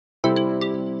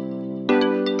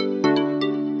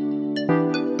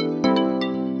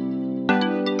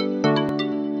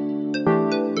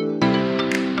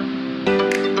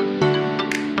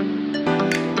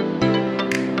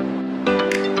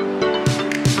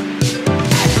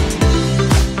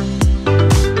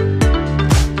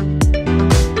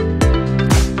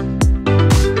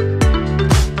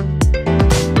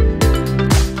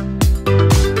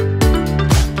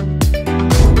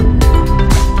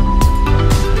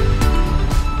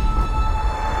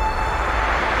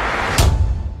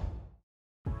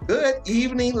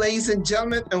evening, ladies and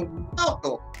gentlemen, and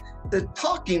welcome to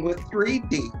Talking with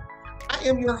 3D. I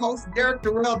am your host, Derek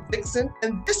Darrell Dixon,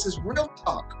 and this is Real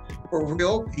Talk for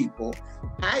Real People.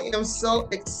 I am so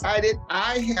excited.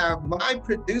 I have my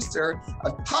producer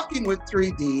of Talking with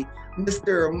 3D,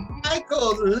 Mr.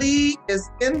 Michael Lee, is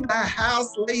in the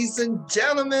house, ladies and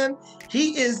gentlemen.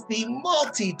 He is the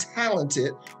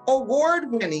multi-talented,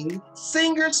 award-winning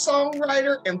singer,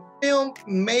 songwriter, and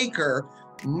filmmaker,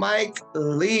 Mike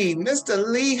Lee. Mr.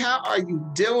 Lee, how are you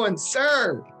doing,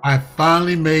 sir? I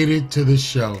finally made it to the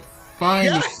show.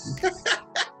 Finally. Yeah.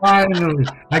 Finally.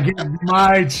 I get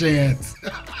my chance.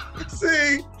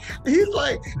 See, he's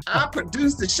like, I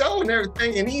produced the show and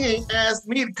everything, and he ain't asked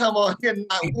me to come on here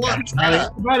not one time.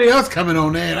 Everybody else coming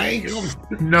on there.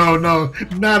 No,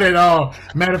 not at all.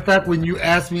 Matter of fact, when you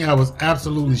asked me, I was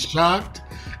absolutely shocked.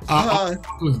 I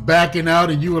was backing out,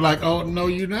 and you were like, oh, no,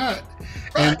 you're not.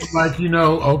 And like,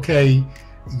 okay,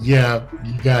 yeah,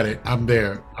 you got it. I'm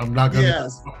there. I'm not gonna.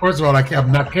 Yes. First of all, I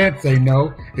can't say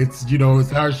no. It's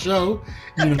it's our show.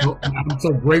 I'm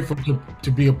so grateful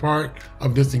to be a part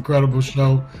of this incredible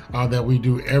show that we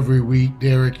do every week.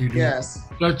 Derek, you do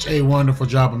such a wonderful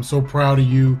job. I'm so proud of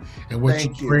you and what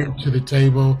you bring to the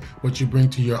table, what you bring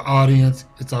to your audience.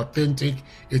 It's authentic.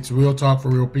 It's real talk for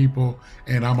real people,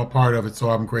 and I'm a part of it. So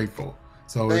I'm grateful.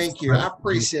 So thank you. I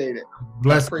appreciate it.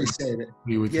 I appreciate it.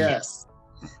 Be with you.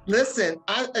 Listen,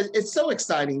 it's so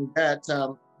exciting that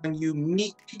when you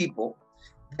meet people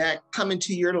that come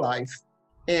into your life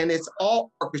and it's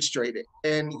all orchestrated,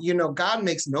 and God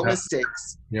makes no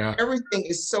mistakes. Yeah. Everything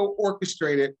is so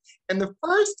orchestrated. And the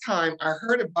first time I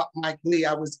heard about Mike Lee,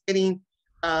 I was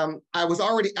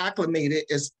already acclimated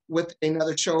with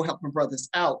another show, Helping Brothers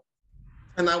Out.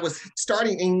 And I was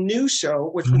starting a new show,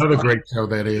 which was another great show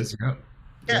that is. Yeah.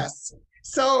 Yes.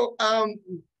 So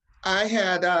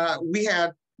we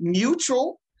had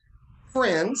mutual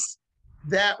friends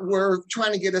that were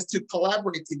trying to get us to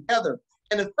collaborate together.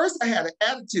 And at first I had an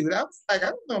attitude. I was like,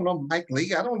 I don't know Mike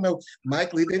Lee. I don't know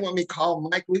Mike Lee. They want me to call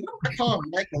Mike Lee. What am I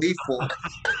calling Mike Lee for?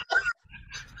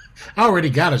 I already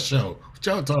got a show. What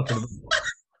y'all talking about?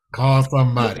 Call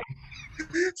somebody.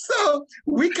 So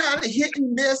we kind of hit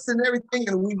and miss and everything,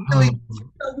 and we really,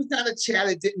 we kind of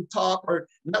chatted, didn't talk or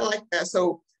not like that.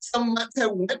 So some months had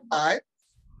went by,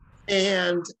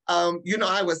 and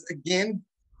I was again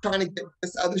trying to get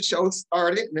this other show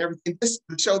started and everything. This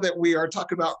the show that we are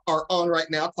talking about are on right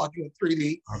now, Talking with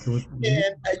 3D.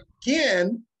 And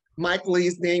again, Mike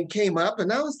Lee's name came up,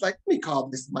 and I was like, let me call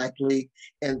this Mike Lee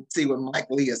and see what Mike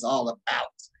Lee is all about.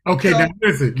 Okay, now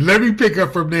listen, let me pick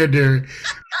up from there, Derek.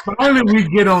 Finally, we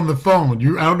get on the phone.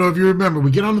 I don't know if you remember, we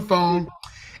get on the phone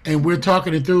and we're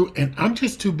talking it through, and I'm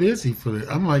just too busy for it.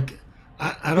 I'm like,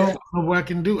 I don't know what I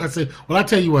can do. I said, well, I'll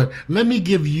tell you what, let me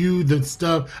give you the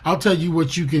stuff. I'll tell you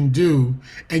what you can do,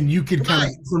 and you can kind of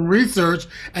do some research,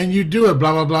 and you do it,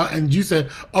 blah, blah, blah. And you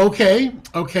said, okay.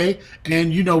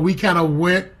 And, we kind of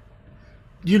went,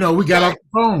 we got off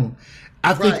the phone.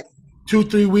 I think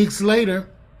 2-3 weeks later,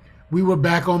 we were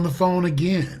back on the phone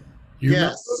again. You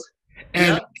remember?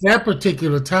 And at that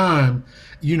particular time,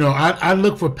 I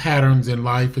look for patterns in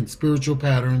life and spiritual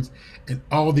patterns and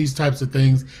all these types of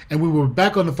things. And we were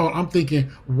back on the phone. I'm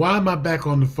thinking, why am I back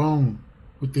on the phone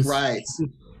with this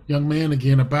young man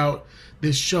again about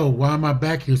this show? Why am I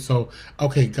back here? So,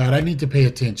 okay, God, I need to pay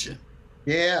attention.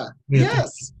 Yeah.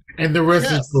 Yes. And the rest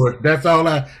is good. That's all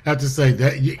I have to say.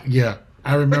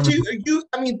 I remember.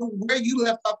 But where you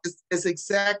left off is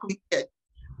exactly it.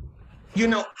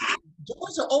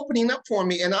 Doors are opening up for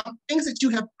me, and things that you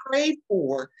have prayed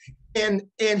for, and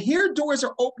here doors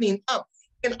are opening up,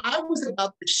 and I was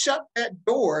about to shut that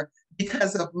door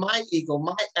because of my ego,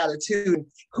 my attitude,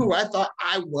 who I thought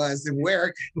I was, and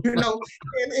where, and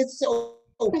it's so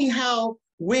funny how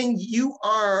when you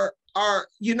are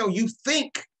you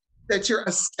think that you're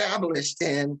established,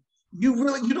 and you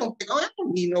don't think, I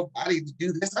don't need nobody to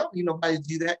do this, I don't need nobody to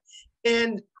do that,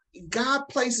 and God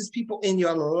places people in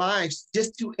your lives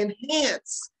just to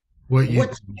enhance what you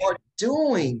are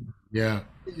doing. Yeah.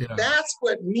 That's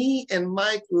what me and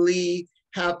Mike Lee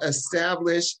have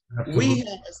established. Absolutely. We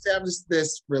have established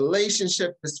this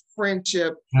relationship, this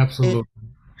friendship. Absolutely.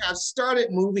 And have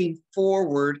started moving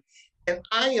forward. And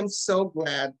I am so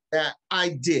glad that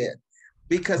I did,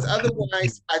 because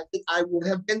otherwise I think I would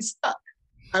have been stuck.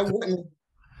 I wouldn't have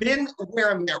been where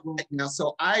I'm at right now.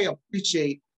 So I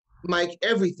appreciate, Mike,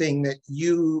 everything that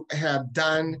you have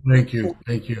done. Thank you.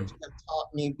 You have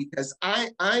taught me, because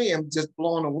I am just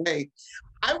blown away.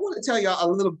 I want to tell y'all a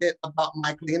little bit about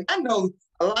Mike Lee, and I know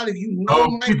a lot of you know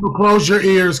Mike. People, close your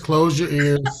ears. This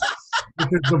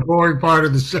is the boring part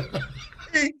of the show.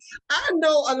 I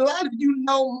know a lot of you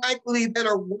know Mike Lee that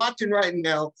are watching right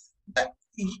now. But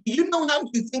you know how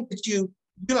you think that you're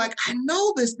like, I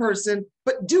know this person,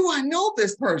 but do I know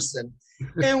this person?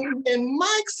 And when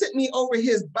Mike sent me over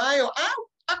his bio,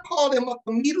 I called him up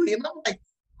immediately and I'm like,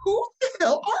 who the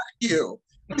hell are you?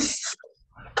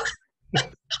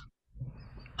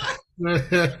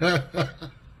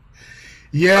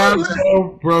 Yeah,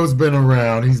 bro's been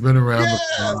around. He's been around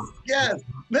Yes, before. yes.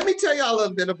 Let me tell y'all a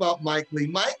little bit about Mike Lee.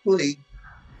 Mike Lee,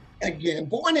 again,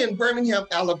 born in Birmingham,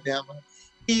 Alabama,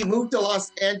 he moved to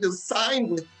Los Angeles,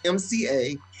 signed with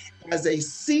MCA as a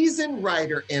seasoned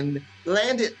writer, and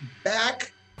landed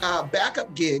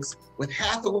backup gigs with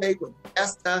Hathaway, with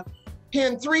Vesta,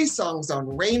 penned 3 songs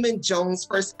on Raymond Jones'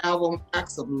 first album,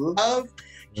 Acts of Love.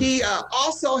 He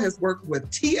also has worked with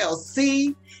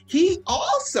TLC. He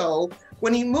also,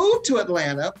 when he moved to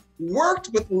Atlanta, worked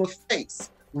with LaFace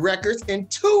Records and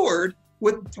toured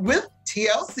with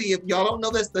TLC. If y'all don't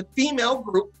know, that's the female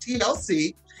group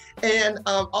TLC. And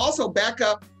also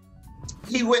backup,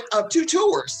 he went 2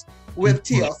 tours with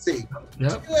TLC.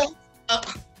 Yep. Well,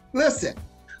 listen,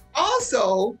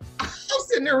 also, I'm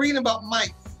sitting there reading about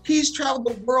Mike. He's traveled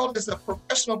the world as a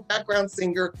professional background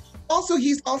singer. Also,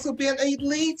 he's also been a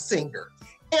lead singer.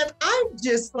 And I'm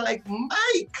just like,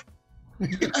 Mike,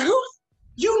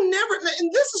 you never,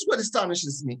 and this is what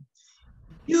astonishes me.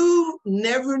 You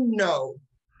never know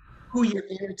who you're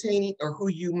entertaining or who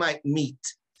you might meet.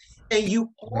 And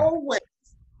you always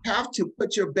have to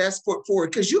put your best foot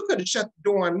forward, because you could have shut the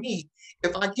door on me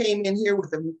if I came in here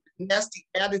with a nasty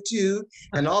attitude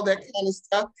and all that kind of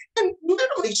stuff, and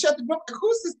literally shut the door. Like,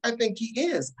 who's this I think he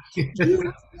is?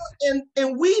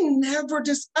 And we never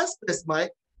discussed this,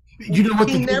 Mike. You know what?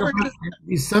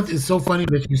 It's so funny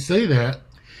that you say that,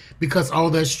 because all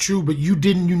that's true, but you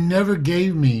never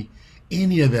gave me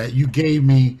any of that. You gave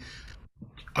me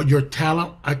your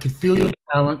talent. I could feel your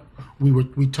talent.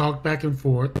 We talked back and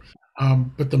forth.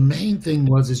 But the main thing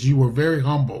is you were very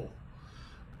humble.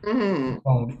 Mm-hmm.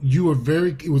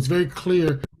 It was very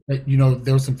clear that,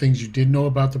 there were some things you didn't know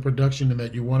about the production and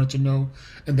that you wanted to know,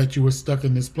 and that you were stuck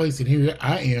in this place. And here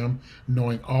I am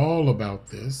knowing all about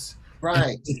this.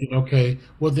 Right. Thinking, okay,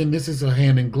 well then this is a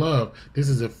hand in glove. This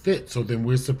is a fit. So then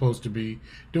we're supposed to be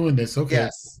doing this. Okay.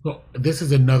 Yes. So this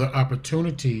is another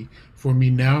opportunity for me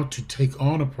now to take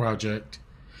on a project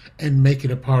and make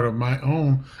it a part of my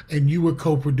own. And you were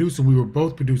co-producing. We were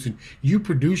both producing. You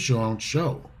produce your own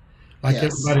show. Like,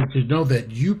 yes, everybody should know that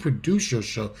you produce your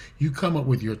show. You come up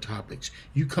with your topics.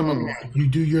 You come up, you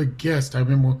do your guest. I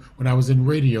remember when I was in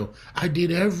radio, I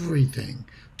did everything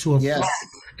to a fault.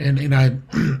 And I,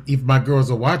 if my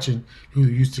girls are watching, who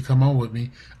used to come on with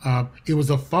me, it was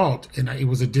a fault, and it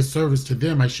was a disservice to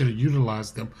them. I should have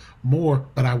utilized them more,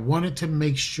 but I wanted to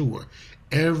make sure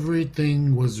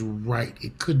everything was right.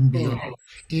 It couldn't be off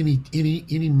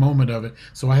any moment of it.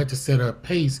 So I had to set a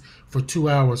pace for 2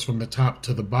 hours from the top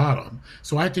to the bottom.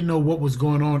 So I had to know what was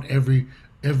going on every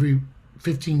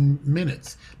 15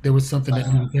 minutes. There was something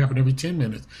that needed to happen every 10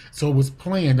 minutes. So it was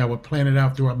planned. I would plan it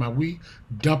out throughout my week,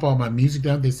 dump all my music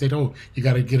down. They said, oh, you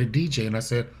got to get a DJ. And I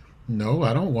said, no,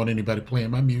 I don't want anybody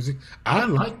playing my music. I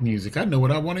like music. I know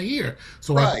what I want to hear.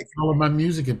 So I took all of my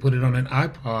music and put it on an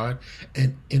iPod,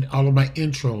 and in all of my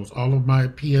intros, all of my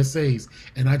PSAs,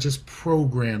 and I just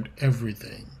programmed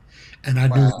everything. And I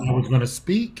knew when I was going to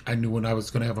speak. I knew when I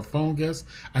was going to have a phone guest.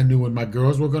 I knew when my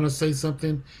girls were going to say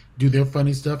something, do their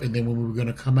funny stuff, and then when we were going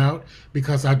to come out,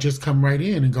 because I just come right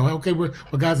in and go, okay, well,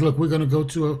 guys, look, we're going to go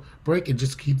to a break and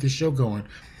just keep the show going.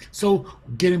 So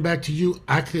getting back to you,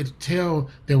 I could tell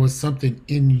there was something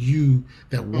in you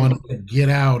that wanted to get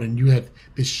out, and you had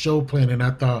this show planned, and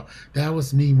I thought, that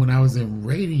was me when I was in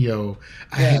radio.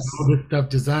 I had all this stuff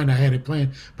designed, I had it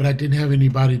planned, but I didn't have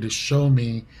anybody to show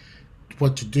me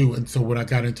what to do. And so when I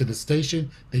got into the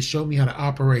station, they showed me how to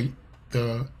operate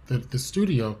the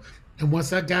studio. And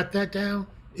once I got that down,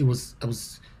 I was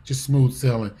just smooth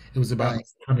sailing. It was about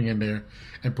coming in there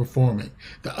and performing.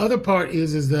 The other part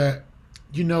is that,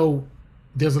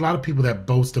 there's a lot of people that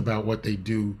boast about what they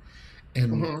do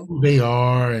and who they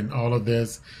are and all of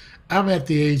this. I'm at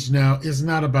the age now, it's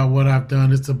not about what I've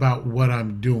done, it's about what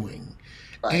I'm doing.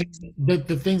 And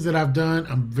the things that I've done,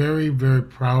 I'm very, very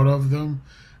proud of them.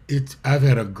 I've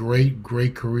had a great,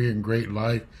 great career and great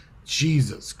life.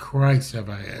 Jesus Christ, have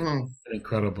I had an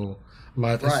incredible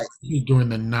life, especially during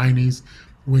the 90s.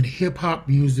 When hip-hop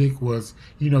music was,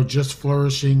 just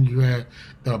flourishing. You had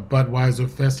the Budweiser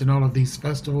Fest and all of these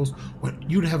festivals. When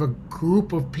you'd have a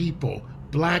group of people,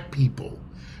 black people,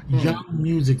 young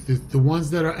music, the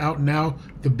ones that are out now,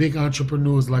 the big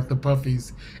entrepreneurs like the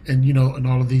Puffies and, and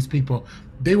all of these people,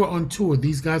 they were on tour.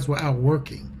 These guys were out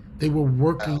working. They were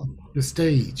working the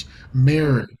stage.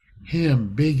 Mary,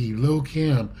 him, Biggie, Lil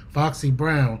Kim, Foxy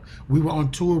Brown. We were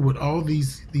on tour with all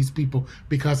these people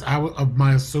because of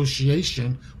my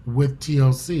association with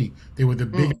TLC. They were the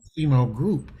mm, biggest female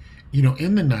group,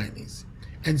 in the '90s,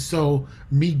 and so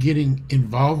me getting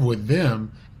involved with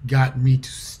them got me to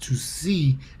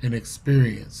see and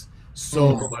experience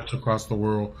so mm. much across the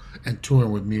world and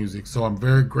touring with music. So I'm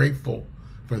very grateful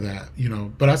for that.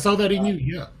 But I saw that in you,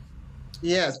 yeah.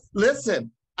 Yes.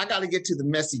 Listen, I got to get to the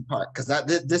messy part because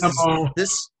this Come is on.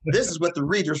 this is what the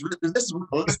readers, this is what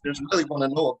the listeners really want to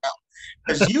know about.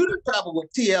 Because you travel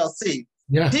with TLC.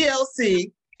 Yeah.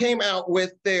 TLC came out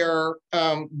with their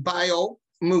bio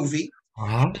movie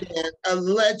Uh-huh. and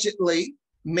allegedly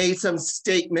made some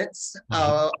statements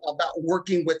Uh-huh. about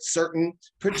working with certain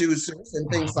producers and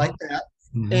things Uh-huh. like that,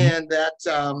 Hmm. and that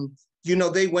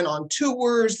they went on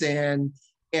tours and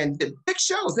did big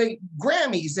shows, they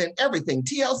Grammys and everything.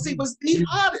 TLC was the Huge,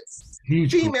 hottest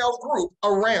huge group. female group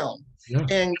around, Yeah.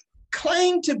 and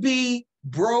claimed to be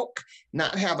broke,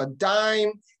 not have a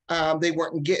dime. They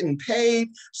weren't getting paid.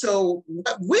 So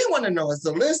what we want to know as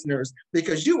the listeners,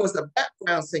 because you was a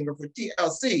background singer for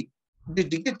TLC,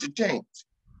 did you get your change?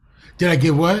 Did I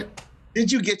get what?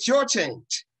 Did you get your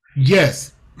change?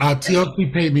 Yes.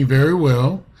 TLC paid me very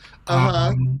well. Uh-huh.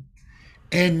 Um,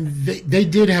 and they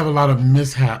did have a lot of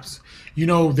mishaps.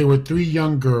 There were three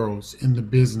young girls in the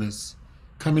business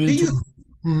coming Do into. you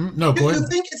Mhm. No, do go you ahead.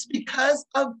 think it's because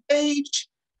of age,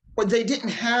 or they didn't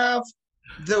have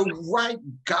the right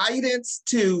guidance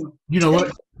to You know take?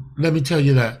 what? Let me tell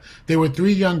you that there were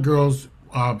three young girls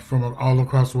from all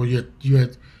across the world. You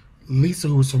had Lisa,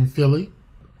 who was from Philly.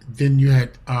 Then you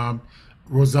had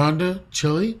Rosanda,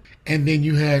 Chile, and then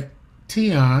you had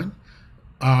Tion,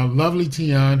 lovely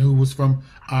Tion, who was from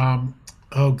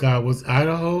oh God, was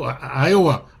Idaho,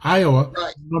 Iowa.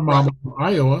 Right, My mom right. was from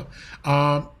Iowa,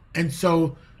 and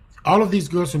so all of these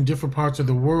girls from different parts of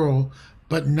the world,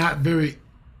 but not very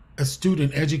astute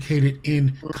and educated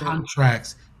in Mhm.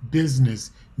 contracts,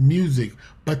 business, music,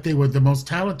 but they were the most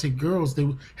talented girls. They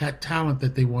had talent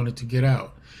that they wanted to get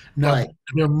out. Now, Right.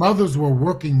 their mothers were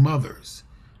working mothers.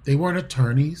 They weren't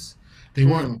attorneys. They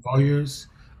weren't Mm, lawyers.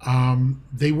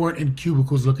 They weren't in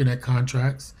cubicles looking at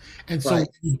contracts. And so right.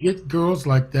 you get girls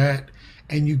like that,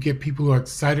 and you get people who are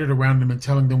excited around them and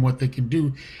telling them what they can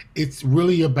do. It's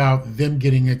really about them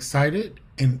getting excited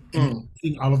and Mm,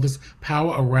 seeing all of this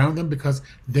power around them because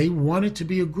they wanted to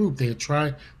be a group. They had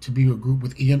tried to be a group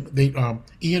with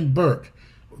Ian Burke.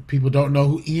 People don't know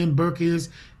who Ian Burke is.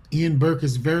 Ian Burke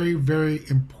is very, very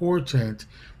important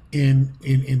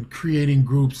in creating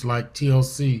groups like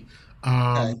TLC.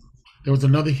 okay. There was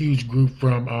another huge group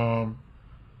from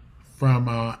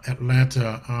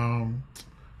Atlanta.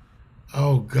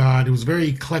 Oh God, it was a very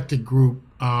eclectic group.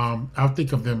 I'll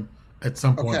think of them at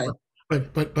some point. Okay.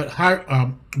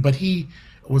 But he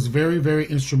was very, very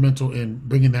instrumental in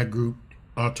bringing that group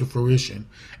to fruition.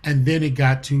 And then it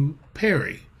got to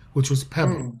Perry, which was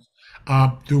Pebble,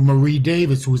 Mm, through Marie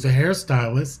Davis, who was a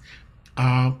hairstylist,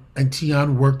 and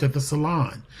Tion worked at the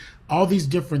salon. All these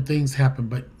different things happened,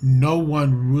 but no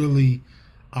one really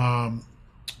um,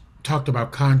 talked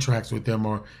about contracts with them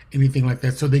or anything like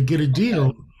that. So they get a deal,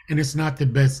 okay. and it's not the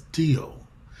best deal.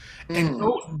 And Mm,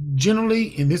 so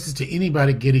generally, and this is to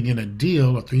anybody getting in a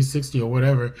deal, a 360 or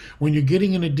whatever, when you're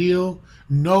getting in a deal,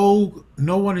 no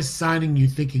one is signing you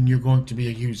thinking you're going to be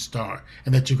a huge star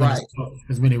and that you're going to right. sell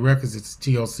as many records as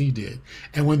TLC did.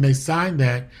 And when they signed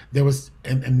that, there was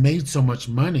and made so much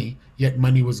money, yet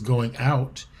money was going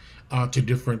out to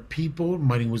different people,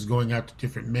 money was going out to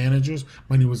different managers,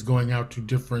 money was going out to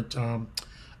different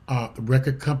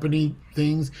record company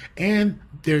things, and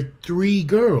there are three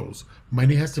girls.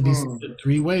 Money has to be spent Mm, in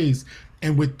three ways,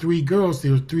 and with three girls,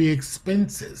 there are three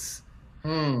expenses: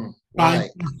 buying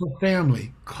right. things for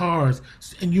family, cars,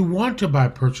 and you want to buy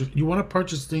purchase. You want to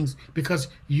purchase things because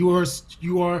you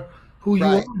are who you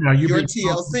are Right. now. You're Your being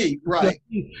TLC. Right.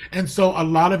 and so a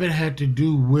lot of it had to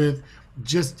do with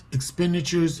just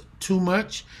expenditures too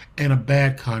much and a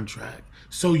bad contract.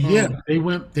 So yeah, Mm, they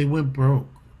went broke.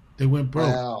 They went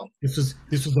broke. wow. This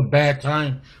was a bad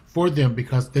time for them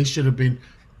because they should have been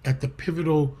at the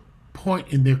pivotal point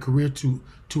in their career to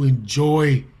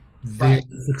enjoy their Right.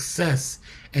 success,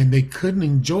 and they couldn't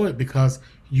enjoy it because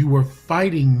you were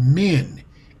fighting men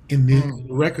in the Mm,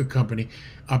 record company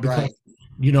because right.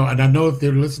 and I know if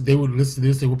they would listen to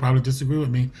this, they would probably disagree with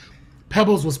me.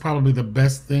 Pebbles was probably the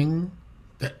best thing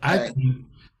that I Okay. think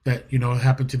that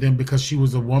happened to them because she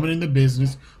was a woman in the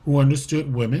business who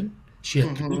understood women. She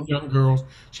had three Mm-hmm. young girls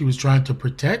she was trying to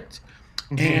protect,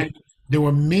 Mm-hmm. and there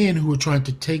were men who were trying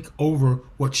to take over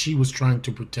what she was trying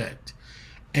to protect.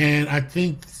 And I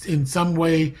think in some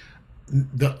way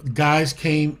the guys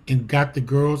came and got the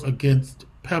girls against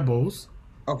Pebbles,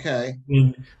 Okay.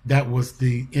 and that was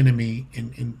the enemy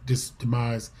in this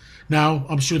demise. Now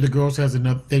I'm sure the girls has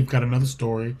another. They've got another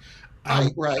story. Right,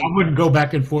 I right. wouldn't go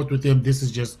back and forth with them. This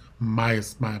is just my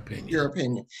Your opinion.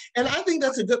 opinion. And I think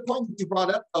that's a good point that you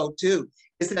brought up, though, too,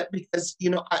 is that because,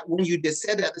 when you just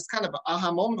said that, it's kind of an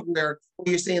aha moment where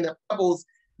you're saying that Pebbles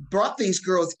brought these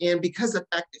girls in because of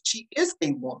the fact that she is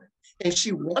a woman and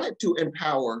she wanted to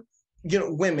empower,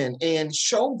 women and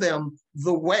show them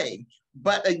the way.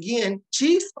 But again,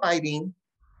 she's fighting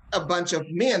a bunch of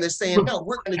men. They're saying, no,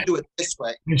 we're going to do it this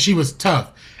way. And she was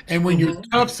tough. And when you're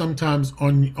Mm-hmm. tough, sometimes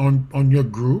on your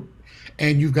group,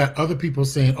 and you've got other people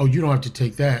saying, "Oh, you don't have to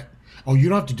take that. Oh, you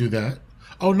don't have to do that.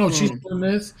 Oh no, she's Mm-hmm.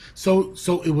 doing this." So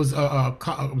it was a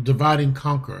divide and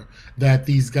conquer that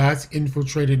these guys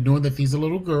infiltrated, knowing that these are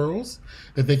little girls,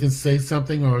 that they can say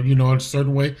something or a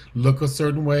certain way, look a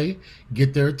certain way,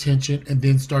 get their attention, and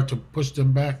then start to push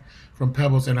them back from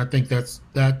Pebbles. And I think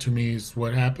that to me is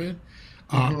what happened.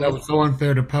 That Mm-hmm. was so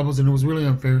unfair to Pebbles, and it was really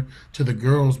unfair to the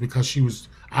girls because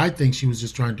I think she was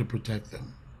just trying to protect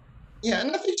them. Yeah,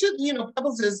 and I think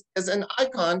Pebbles is an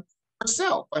icon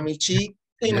herself. I mean, she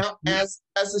came Yeah, out as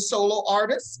a solo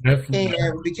artist definitely.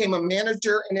 and became a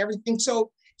manager and everything. So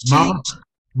Mama, she's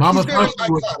Mama's very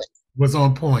husband iconic. was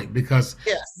on point because she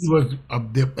Yes, was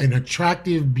an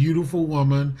attractive, beautiful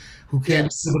woman who came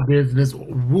into yes, the business,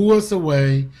 woo us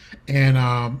away,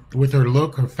 and with her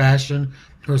look, her fashion,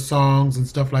 her songs, and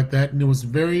stuff like that. And it was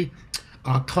very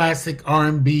classic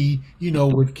R&B,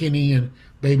 with Kenny and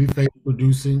Babyface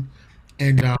producing.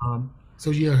 And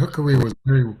so, yeah, her career was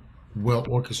very well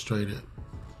orchestrated.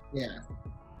 yeah.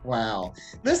 Wow.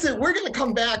 Listen, we're going to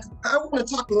come back. I want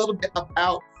to talk a little bit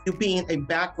about you being a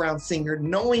background singer,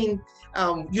 knowing,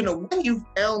 when you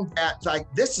found that,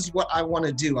 like, this is what I want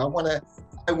to do. I want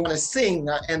to sing,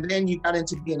 and then you got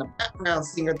into being a background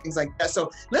singer, things like that.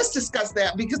 So let's discuss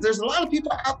that because there's a lot of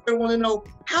people out there want to know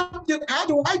how do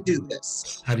I do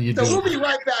this? How do you So do we'll it? be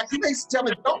right back. You ladies and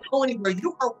gentlemen, don't go anywhere.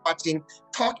 You are watching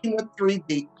Talking with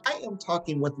 3D. I am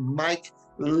talking with Mike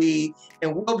Lee,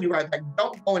 and we'll be right back.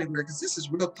 Don't go anywhere because this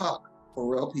is real talk for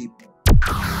real people.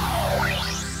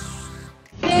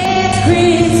 It's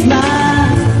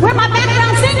Christmas. Where my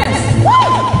background singers? Woo!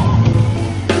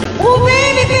 Oh,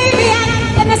 baby, baby,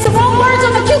 and there's the wrong words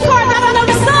on the cue card. I don't know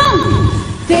the song.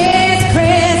 This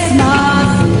Christmas,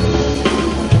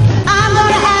 I'm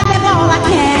gonna have them all I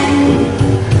can.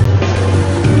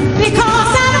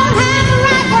 Because I don't have the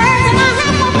right words and I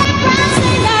have no background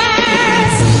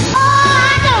singers. Oh,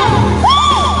 I don't.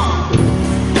 Woo!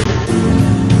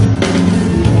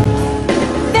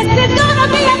 This is gonna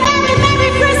be a very Merry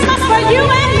Christmas for you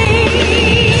and me.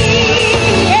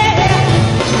 Yeah.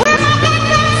 Where my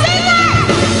background singers?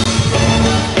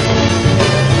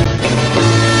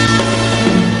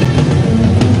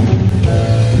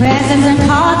 Presents and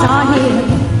cards are here.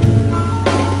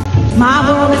 My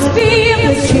world is filled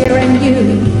with cheer and you.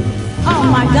 Oh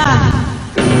my God,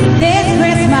 this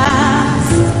Christmas,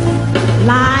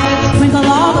 lights twinkle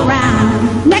all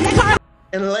around. Next card.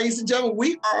 And ladies and gentlemen,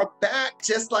 we are back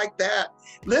just like that.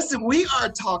 Listen, we are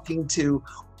talking to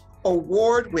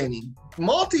award-winning,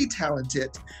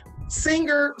 multi-talented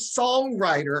singer,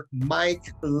 songwriter,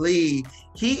 Mike Lee.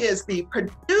 He is the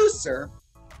producer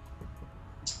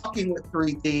Talking with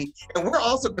 3D, and we're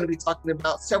also going to be talking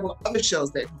about several other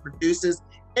shows that he produces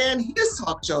and his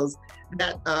talk shows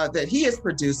that he is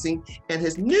producing, and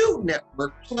his new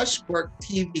network, Plushwork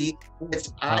TV, which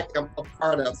I am a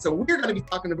part of. So we're going to be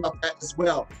talking about that as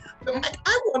well. But Mike,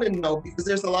 I want to know, because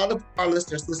there's a lot of our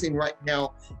listeners listening right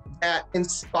now that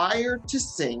inspired to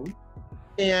sing,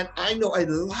 and I know a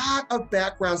lot of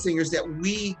background singers that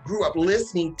we grew up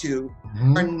listening to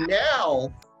are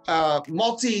now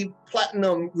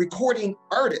multi-platinum recording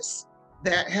artists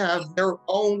that have their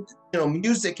own,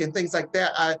 music and things like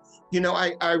that. I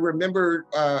remember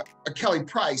Kelly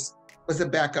Price was a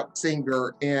backup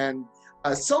singer, and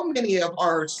so many of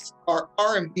our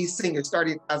R&B singers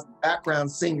started as background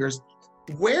singers.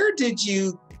 Where did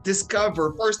you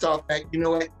discover, first off, that,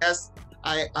 yes,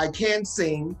 I can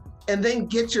sing, and then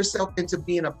get yourself into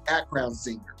being a background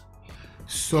singer?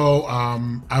 So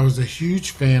I was a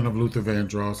huge fan of Luther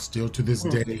Vandross, still to this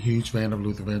day, a huge fan of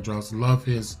Luther Vandross. Love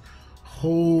his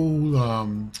whole,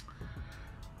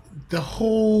 the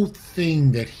whole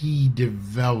thing that he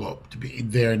developed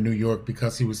there in New York,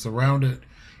 because he was surrounded,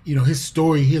 his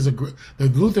story, the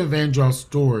Luther Vandross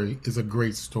story is a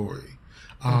great story.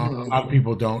 A lot of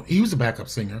people don't. He was a backup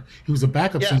singer. He was a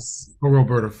backup singer Yes. for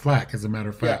Roberta Flack, as a matter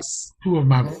of fact. Yes. Two of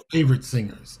my favorite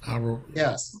singers,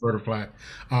 Yes. Roberta Flack,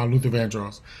 Luther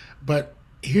Vandross. But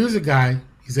here's a guy,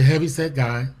 he's a heavyset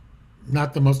guy,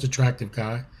 not the most attractive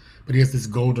guy, but he has this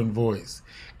golden voice.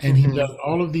 And he does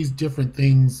all of these different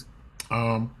things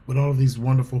with all of these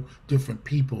wonderful different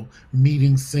people,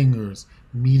 meeting singers,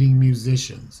 meeting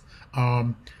musicians.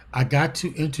 I got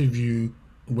to interview,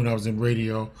 when I was in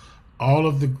radio, all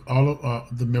of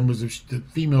the members of the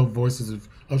female voices of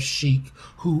Chic,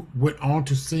 who went on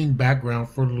to sing background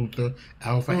for Luther,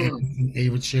 Alpha Anderson,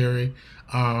 Ava Cherry,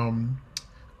 Tawatha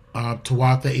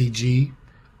AG,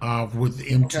 with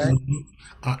M2.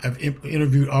 I've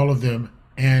interviewed all of them,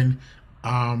 and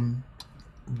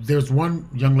there's one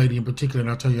young lady in particular,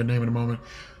 and I'll tell you her name in a moment,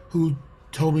 who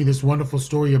told me this wonderful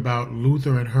story about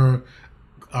Luther and her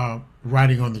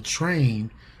riding on the train.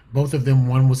 Both of them,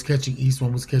 one was catching east,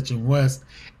 one was catching west,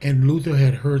 and Luther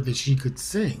had heard that she could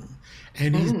sing.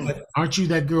 And he's like, "Aren't you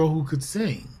that girl who could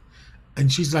sing?" And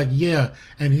she's like, "Yeah."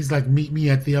 And he's like, "Meet me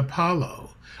at the Apollo,"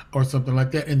 or something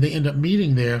like that. And they end up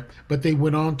meeting there, but they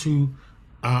went on to,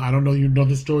 I don't know, you know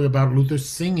the story about Luther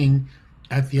singing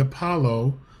at the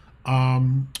Apollo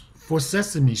for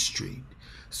Sesame Street.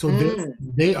 So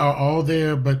they are all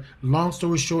there, but long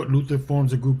story short, Luther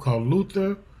forms a group called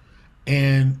Luther,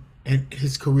 and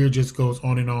his career just goes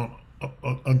on and on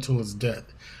until his death.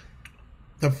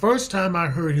 The first time I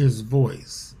heard his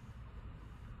voice,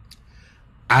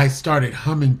 I started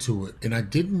humming to it, and I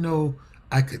didn't know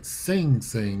I could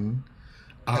sing.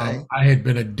 I had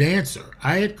been a dancer.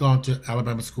 I had gone to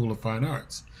Alabama School of Fine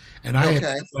Arts, and I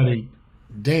had studied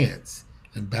dance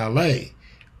and ballet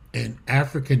and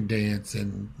African dance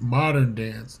and modern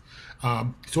dance.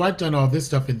 So I'd done all this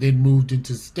stuff and then moved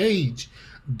into stage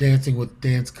dancing with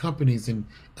dance companies and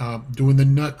doing the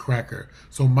Nutcracker.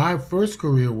 So my first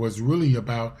career was really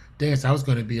about dance. I was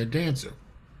going to be a dancer.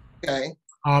 Okay.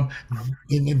 And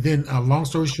then, long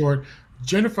story short,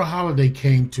 Jennifer Holliday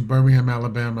came to Birmingham,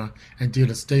 Alabama, and did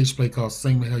a stage play called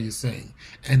 "Sing the Hell You Sing."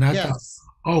 And I thought,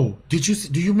 "Oh, do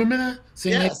you remember that?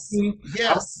 Sing That You Sing?"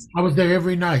 Yes. I was there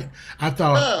every night. I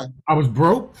thought I was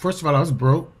broke. First of all, I was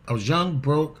broke. I was young,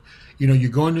 broke. You know,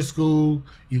 you're going to school,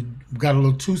 you got a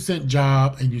little 2-cent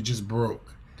job, and you're just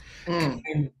broke.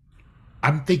 And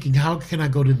I'm thinking, how can I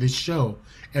go to this show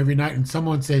every night? And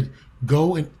someone said,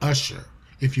 "Go and usher.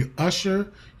 If you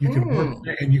usher, you can work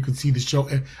there and you can see the show."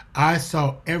 And I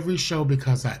saw every show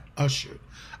because I ushered.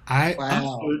 I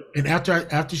ushered, and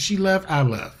after she left, I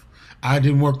left. I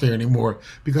didn't work there anymore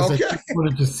because I just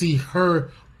wanted to see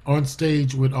her on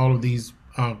stage with all of these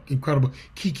incredible.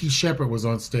 Kiki Shepard was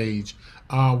on stage.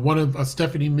 One of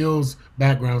Stephanie Mills'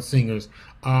 background singers.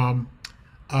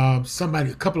 Somebody,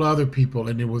 a couple of other people,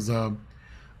 and it was a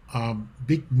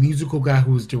big musical guy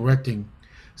who was directing.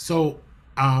 So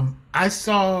what I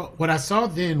saw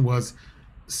then was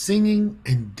singing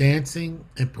and dancing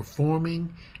and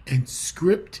performing and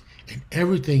script and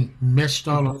everything meshed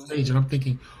all on stage. And I'm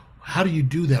thinking, how do you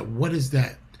do that? What is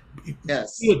that?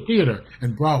 Yes. Theater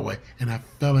and Broadway. And I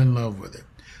fell in love with it.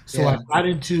 So I got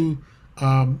into,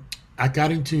 I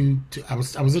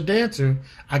was a dancer.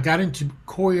 I got into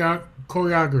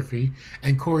choreography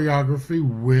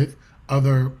with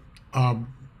other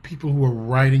people who were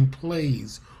writing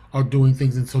plays or doing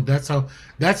things. And so that's how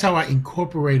I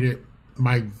incorporated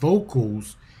my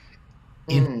vocals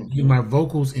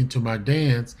into my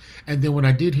dance. And then when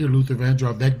I did hear Luther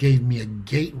Vandross, that gave me a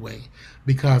gateway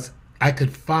because I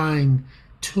could fine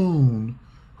tune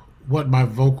what my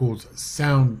vocals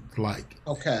sound like.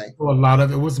 Okay. So a lot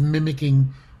of it was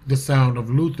mimicking the sound of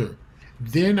Luther.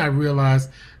 Then I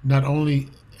realized not only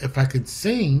if I could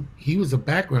sing, he was a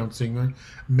background singer,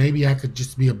 maybe I could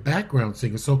just be a background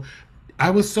singer. So I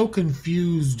was so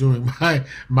confused during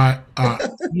my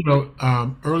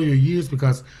earlier years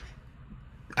because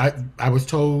I was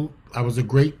told I was a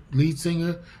great lead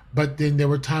singer, but then there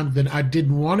were times that I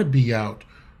didn't want to be out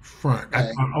front. I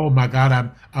thought, oh my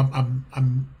God, I'm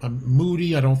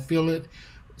moody. I don't feel it.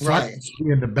 So I could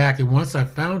be in the back. And once I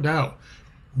found out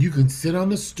you can sit on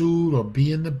the stool or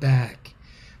be in the back,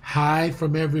 hide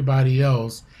from everybody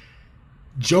else,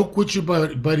 joke with your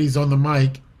buddies on the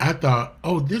mic, I thought,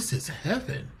 oh, this is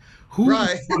heaven. Who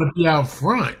want to be out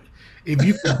front? If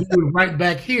you could do it right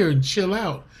back here and chill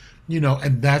out,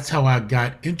 and that's how I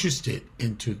got interested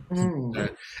into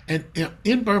that. And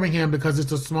in Birmingham, because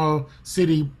it's a small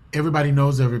city, everybody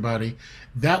knows everybody.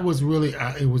 That was really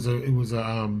it was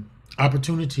a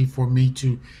opportunity for me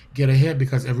to get ahead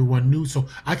because everyone knew. So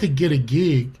I could get a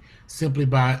gig simply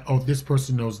by, oh, this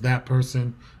person knows that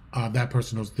person. that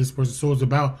person knows this person. So it's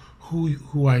about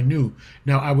who I knew.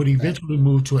 Now I would eventually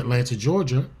move to Atlanta,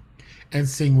 Georgia, and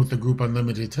sing with the group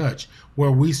Unlimited Touch,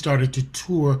 where we started to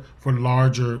tour for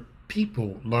larger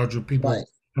people Right.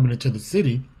 coming into the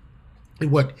city. And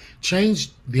what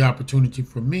changed the opportunity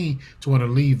for me to want to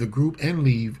leave the group and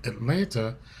leave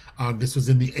Atlanta, this was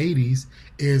in the 80s,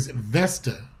 is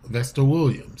Vesta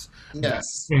Williams. Vesta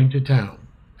Yes. came to town.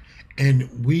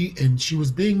 And she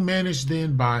was being managed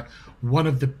then by one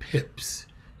of the Pips.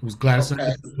 It was Gladys Knight,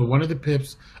 Okay. but one of the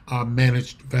Pips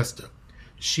managed Vesta.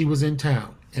 She was in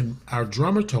town, and our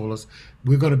drummer told us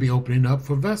we're going to be opening up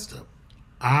for Vesta.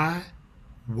 I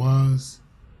was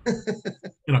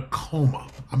in a coma.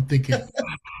 I'm thinking,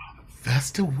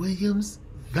 Vesta Williams?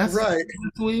 Right. Vesta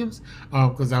Williams?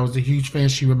 Because I was a huge fan.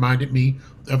 She reminded me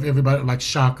of everybody like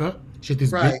Shaka. She had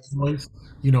this big Right. voice,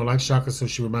 like Shaka, so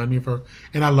she reminded me of her.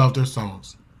 And I loved her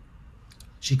songs.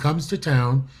 She comes to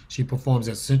town. She performs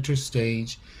at Center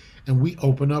Stage, and we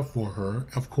open up for her.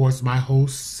 Of course, my whole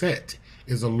set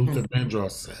is a Luther Mm.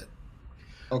 Vandross set.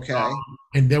 Okay.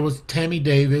 And there was Tammy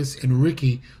Davis and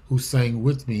Ricky who sang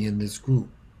with me in this group.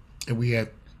 And we had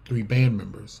 3 band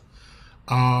members.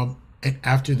 And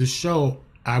after the show,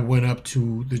 I went up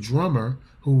to the drummer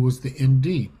who was the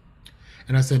MD.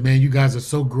 And I said, man, you guys are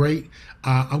so great.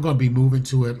 I'm going to be moving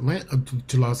to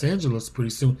to Los Angeles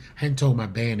pretty soon. I hadn't told my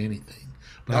band anything.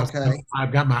 But Okay.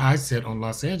 I've got my eyes set on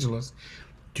Los Angeles.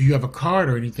 Do you have a card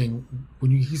or anything?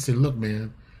 He said, look,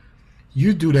 man,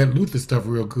 you do that Luther stuff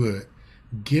real good.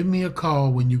 Give me a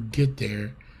call when you get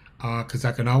there, because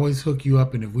I can always hook you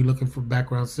up. And if we're looking for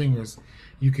background singers,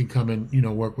 you can come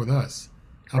and work with us.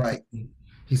 I'm Right. thinking,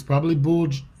 he's probably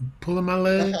pulling my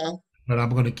leg, Uh-huh. but I'm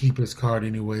going to keep his card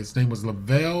anyway. His name was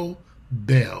Lavelle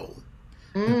Bell.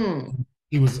 And Mm.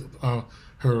 he was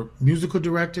her musical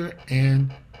director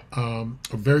and a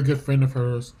very good friend of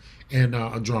hers, and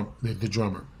the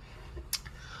drummer.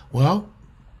 Well,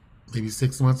 maybe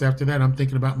 6 months after that, I'm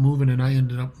thinking about moving, and I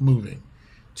ended up moving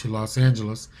to Los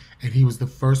Angeles. And he was the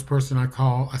first person I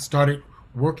called. I started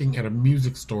working at a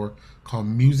music store called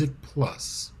Music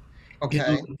Plus in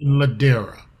Okay.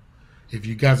 Ladera. If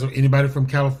you guys are anybody from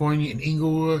California in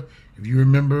Inglewood, if you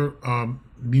remember,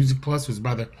 Music Plus was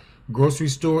by the grocery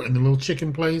store and the little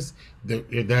chicken place.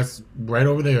 That's right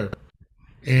over there.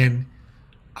 And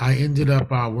I ended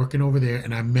up working over there,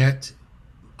 and I met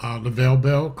Lavelle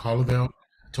Bell, Carl Lavelle.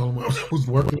 Told him I was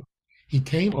working. He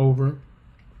came over,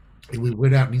 and we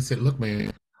went out, and he said, "Look,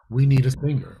 man, we need a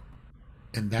singer."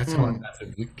 And that's how I Mm. got the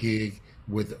good gig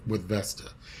with Vesta.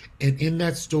 And in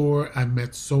that store, I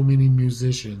met so many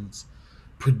musicians,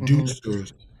 Hmm.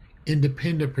 producers,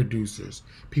 independent producers,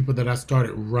 people that I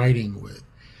started writing with.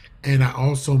 And I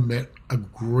also met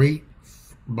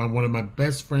one of my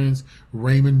best friends,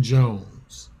 Raymond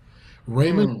Jones.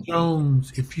 Raymond Mm.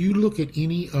 Jones, if you look at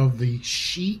any of the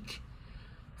Chic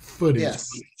footage Yes.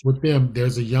 with them,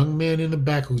 there's a young man in the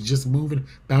back who's just moving,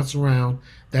 bouncing around.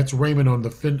 That's Raymond on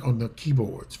the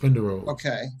keyboards, Fender Rhodes.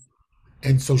 Okay.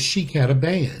 And so Chic had a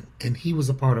band, and he was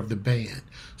a part of the band.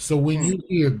 So when Mm. you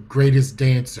hear Greatest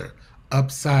Dancer,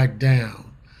 Upside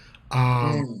Down,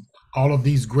 um, Mm. all of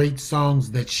these great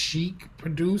songs that Chic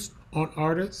produced on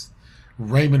artists,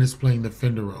 Raymond is playing the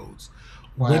Fender Rhodes.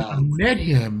 When I Wow. met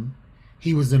him,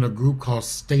 he was in a group called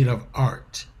State of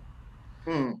Art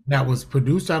Mm. that was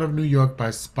produced out of New York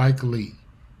by Spike Lee.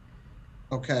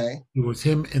 Okay. It was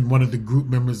him and one of the group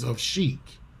members of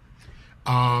Chic.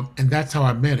 And that's how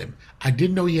I met him. I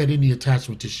didn't know he had any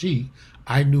attachment to Chic.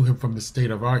 I knew him from the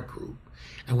State of Art group.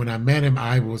 And when I met him,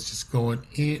 I was just going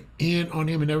in on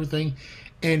him and everything.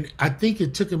 And I think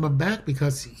it took him aback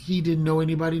because he didn't know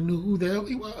anybody knew who the hell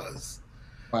he was.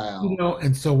 Wow.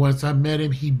 And so once I met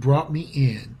him, he brought me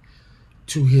in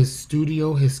to his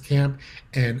studio, his camp,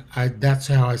 and that's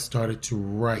how I started to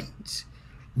write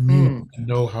music, Mm.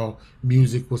 know how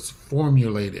music was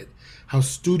formulated, how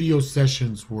studio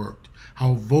sessions worked,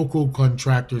 how vocal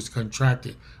contractors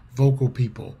contracted vocal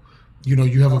people. You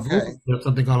Okay. have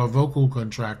something called a vocal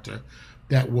contractor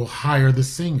that will hire the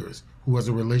singers who has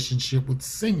a relationship with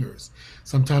singers.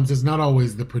 Sometimes it's not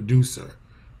always the producer.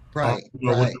 Right.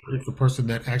 Right. It's the person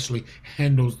that actually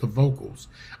handles the vocals,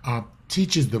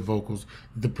 teaches the vocals.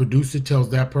 The producer tells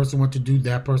that person what to do.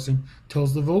 That person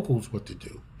tells the vocals what to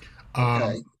do. Um,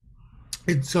 Okay.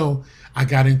 and so I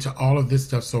got into all of this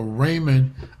stuff. So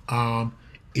Raymond,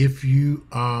 if you,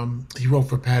 he wrote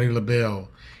for Patti LaBelle.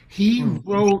 He Mm.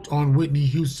 wrote on Whitney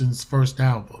Houston's first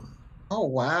album. Oh,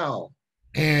 wow.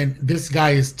 And this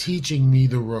guy is teaching me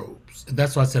the ropes.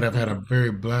 That's why I said I've had a Mm.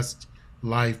 very blessed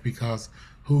life, because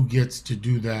who gets to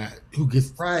do that? Who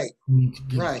gets Right. me to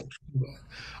get Right. to do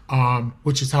that?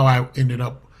 Which is how I ended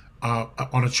up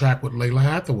on a track with Lalah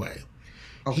Hathaway.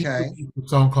 He Okay. produced a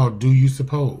song called "Do You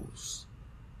Suppose,"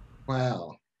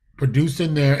 Wow. produced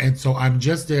in there, and so I'm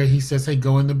just there. He says, "Hey,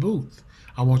 go in the booth.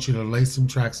 I want you to lay some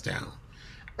tracks down."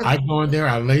 I go in there,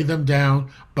 I lay them down,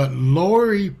 but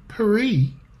Lori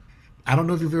Perry, I don't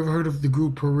know if you've ever heard of the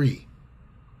group Perry.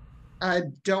 I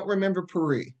don't remember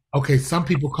Paris. Okay, some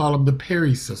people call them the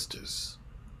Perry sisters.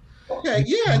 Okay.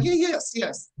 Yeah. Yeah. Yes.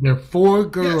 Yes. They're four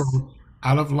girls Yes.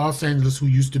 out of Los Angeles who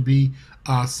used to be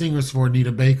singers for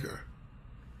Anita Baker.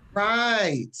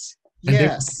 Right. And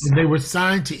Yes. they were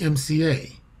signed to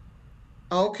MCA.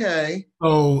 Okay.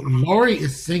 So Lori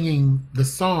is singing the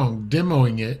song,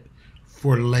 demoing it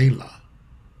for Layla.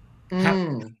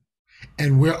 Mm.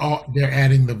 And they're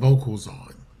adding the vocals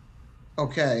on.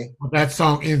 Okay. That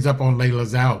song ends up on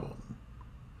Layla's album.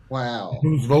 Wow.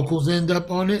 Whose vocals end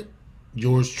up on it?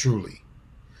 Yours truly.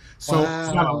 So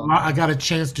Wow. I got a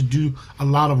chance to do a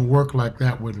lot of work like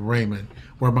that with Raymond,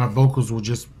 where my vocals will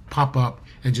just pop up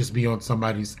and just be on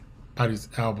somebody's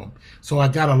album. So I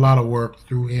got a lot of work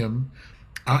through him.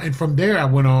 And from there, I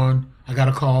went on. I got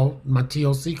a call, my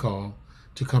TLC call,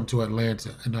 to come to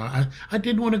Atlanta, and I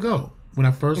didn't want to go when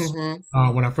I first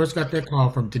got that call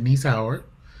from Denise Howard,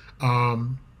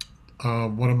 one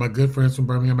of my good friends from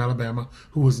Birmingham, Alabama,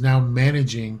 who was now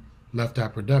managing Left Eye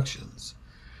Productions.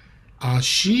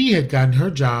 She had gotten her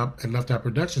job at Left Eye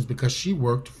Productions because she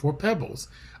worked for Pebbles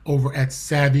over at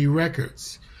Savvy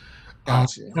Records.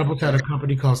 Gotcha. Pebbles had a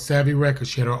company called Savvy Records.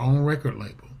 She had her own record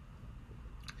label.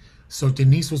 So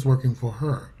Denise was working for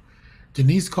her.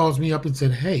 Denise calls me up and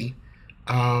said, "Hey,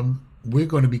 we're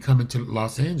going to be coming to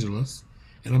Los Angeles."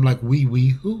 And I'm like, we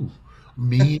who?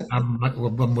 Me, I'm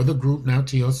with a group now,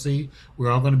 TLC.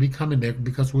 We're all going to be coming there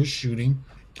because we're shooting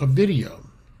a video.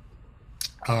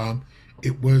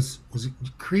 It was it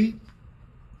Creep?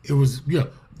 It was, yeah.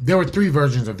 There were 3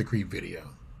 versions of the Creep video.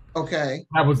 Okay.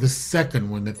 That was the second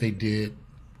one that they did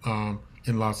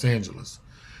in Los Angeles.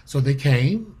 So they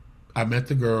came. I met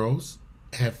the girls,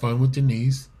 had fun with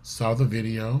Denise, saw the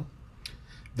video.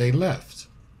 They left.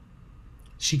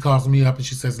 She calls me up and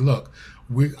she says, "Look,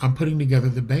 I'm putting together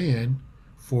the band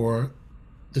for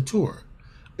the tour.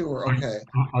 Sure. Okay.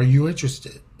 Are you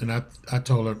interested?" And I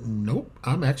told her, "Nope,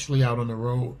 I'm actually out on the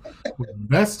road with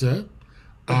Vesta.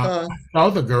 I saw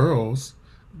the girls.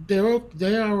 They're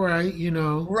all right, you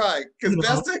know." Right. Because You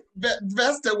know.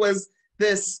 Vesta was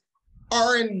this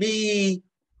R&B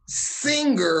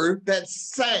singer that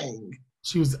sang.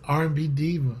 She was an R&B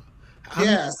diva. I'm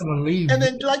Yes. not gonna leave. And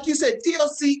then, like you said,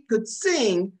 TLC could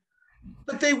sing,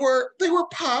 but they were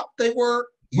pop. They were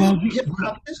hip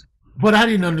hop. But I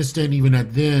didn't understand even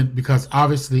at then, because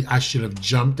obviously I should have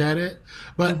jumped at it.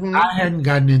 But I hadn't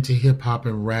gotten into hip hop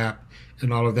and rap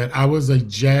and all of that. I was a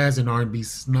jazz and R&B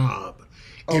snob.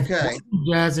 If Okay. it's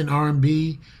jazz and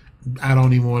R&B, I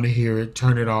don't even want to hear it.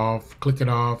 Turn it off, click it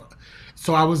off.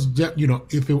 So I was,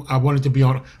 I wanted to be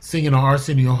on singing on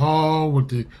Arsenio Hall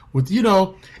and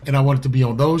I wanted to be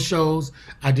on those shows.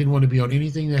 I didn't want to be on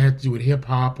anything that had to do with hip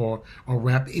hop or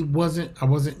rap. It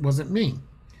wasn't me.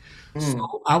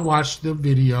 So I watched the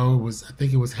video. I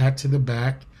think it was Hat to the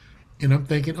Back, and I'm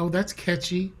thinking, oh, that's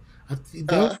catchy.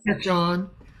 They'll catch on.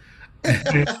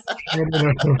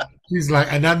 She's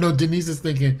like, and I know Denise is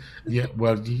thinking, yeah,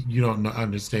 well, you don't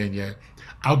understand yet.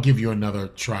 I'll give you another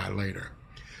try later.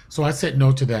 So I said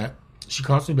no to that. She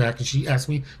calls me back and she asked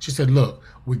me, she said, "Look,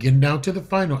 we're getting down to the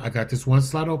final. I got this one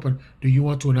slot open. Do you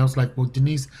want to?" And I was like, "Well,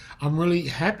 Denise, I'm really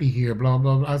happy here, blah,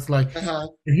 blah, blah." I was like,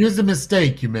 "Here's the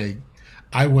mistake you made."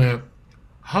 I went,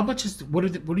 "How much what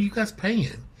are you guys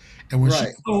paying?" And when she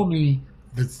told me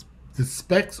the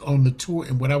specs on the tour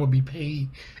and what I would be paid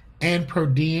and per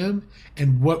diem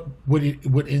and what it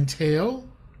would entail,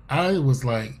 I was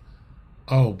like,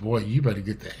 "Oh boy, you better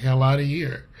get the hell out of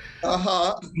here."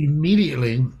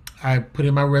 Immediately, I put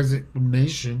in my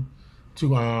resignation to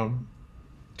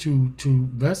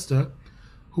Vesta,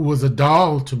 who was a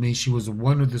doll to me. She was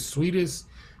one of the sweetest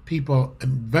people,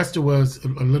 and Vesta was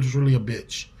literally a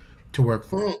bitch to work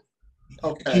for.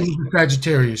 Okay. She was a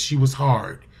Sagittarius. She was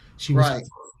hard. She was hard.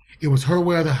 It was her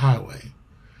way or the highway.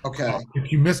 Okay.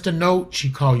 If you missed a note,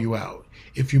 she'd call you out.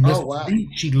 If you missed a beat,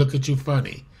 she'd look at you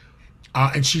funny.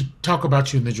 And she'd talk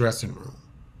about you in the dressing room.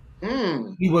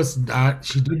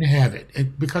 She didn't have it.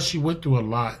 And because she went through a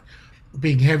lot,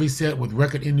 being heavy set with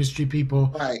record industry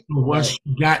people. Once she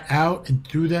got out and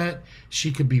through that,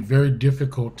 she could be very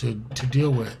difficult to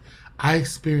deal with. I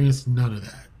experienced none of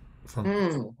that from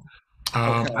her.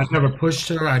 I never pushed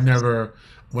her.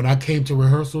 When I came to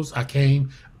rehearsals,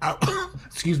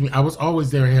 excuse me, I was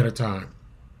always there ahead of time.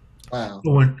 Wow.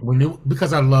 So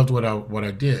because I loved what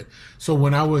I did. So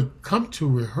when I would come to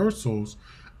rehearsals,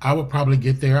 I would probably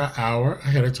get there an hour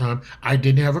ahead of time. I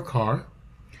didn't have a car.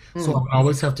 So I would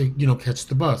always have to, catch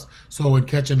the bus. So in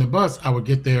catching the bus, I would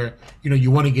get there. You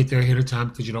want to get there ahead of time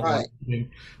because you don't want to.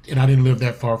 And I didn't live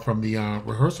that far from the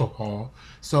rehearsal hall,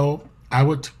 so I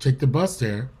would take the bus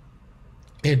there,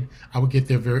 and I would get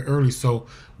there very early. So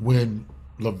when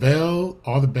Lavelle,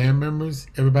 all the band members,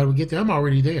 everybody would get there, I'm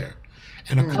already there.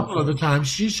 And a couple of the times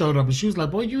she showed up and she was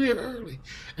like, "Boy, you here early,"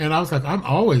 and I was like, "I'm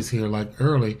always here like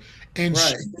early." And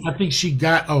I think she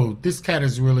got, oh, this cat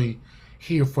is really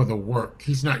here for the work.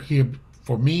 He's not here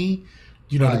for me,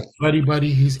 the buddy.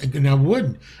 And I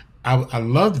wouldn't. I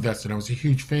loved Vesta, and I was a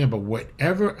huge fan. But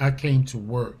whatever I came to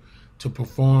work to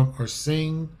perform or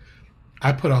sing,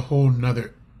 I put a whole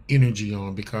nother energy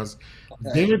on because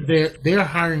they're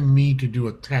hiring me to do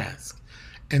a task,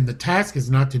 and the task is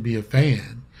not to be a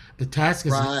fan. The task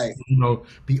is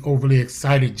be overly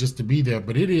excited just to be there,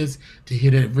 but it is to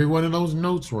hit every one of those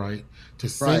notes right, to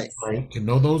sing right, to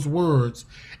know those words,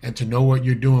 and to know what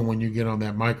you're doing when you get on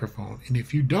that microphone. And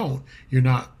if you don't, you're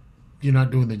not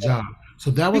doing the job. So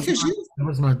that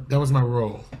was my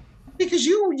role. Because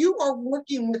you are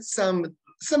working with some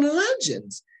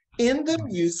legends in the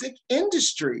music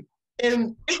industry.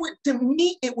 And to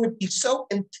me, it would be so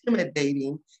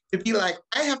intimidating to be like,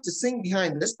 I have to sing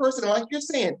behind this person. Like you're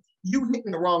saying, you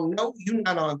hitting the wrong note, you're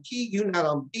not on key, you're not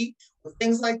on beat, or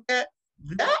things like that.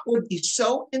 That would be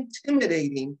so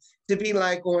intimidating to be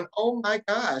like going, oh my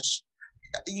gosh,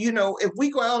 if we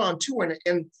go out on tour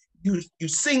and you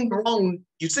sing the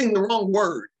wrong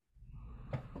word,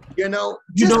 just the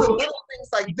little things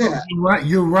like that.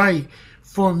 You're right.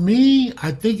 For me,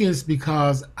 I think it's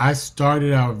because I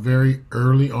started out very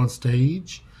early on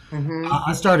stage.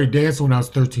 I started dancing when I was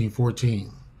 13,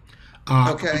 14.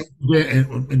 Yeah,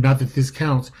 and not that this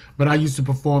counts, but I used to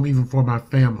perform even for my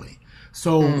family.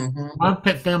 So my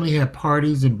pet family had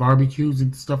parties and barbecues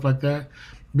and stuff like that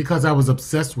because I was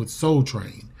obsessed with Soul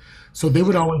Train. So they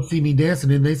would always see me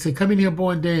dancing, and they'd say, "Come in here,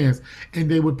 boy, and dance." And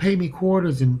they would pay me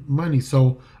quarters and money.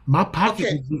 So my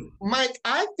pocket. Okay, Mike,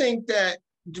 I think that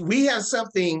we have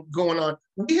something going on.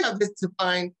 We have this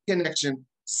divine connection.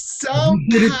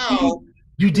 Somehow,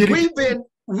 we've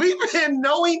been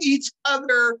knowing each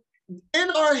other in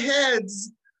our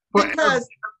heads because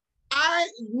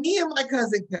me and my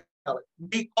cousin Kelly,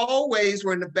 we always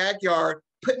were in the backyard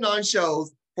putting on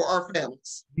shows for our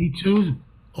families. Me too.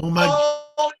 Oh my!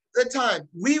 All the time,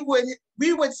 we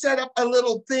would set up a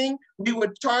little thing. We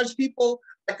would charge people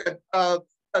like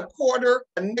a quarter,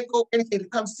 a nickel, anything to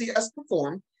come see us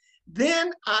perform.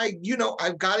 Then I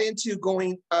got into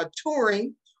going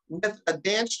touring with a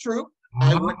dance troupe.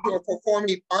 I went to a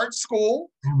performing arts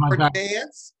school for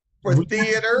dance, for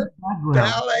theater,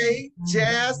 ballet,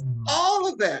 jazz, all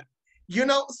of that.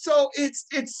 So it's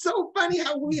so funny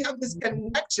how we have this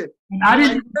connection. And I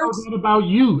didn't know that about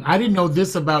you. I didn't know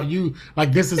this about you.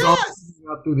 Like this is all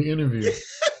out through the interview.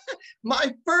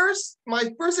 My first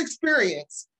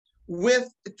experience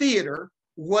with theater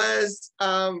was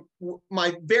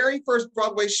my very first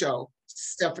Broadway show,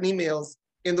 Stephanie Mills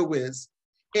in The Wiz.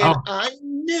 And I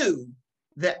knew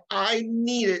that I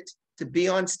needed to be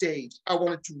on stage. I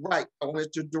wanted to write. I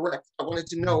wanted to direct. I wanted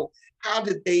to know how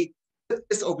did they put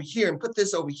this over here and put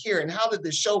this over here, and how did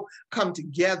the show come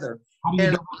together?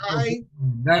 And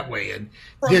that way and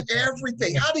from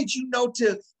everything. How did you know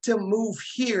to move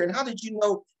here, and how did you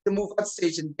know to move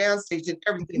upstage and downstage and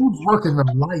everything? Who's working the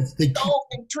lights? The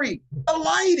tree, the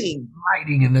lighting,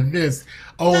 and the this.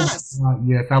 Oh, yes,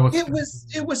 yes,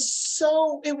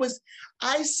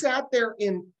 I sat there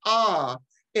in awe,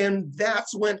 and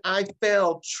that's when I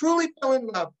truly fell in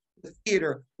love with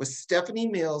theater, with Stephanie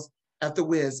Mills at the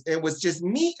Wiz. And it was just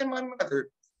me and my mother.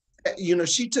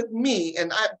 She took me,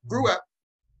 and I grew up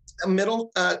a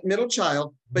middle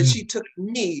child, but she took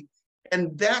me,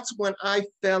 and that's when I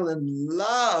fell in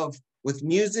love with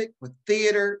music, with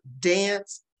theater,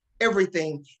 dance,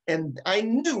 everything. And I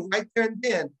knew right there and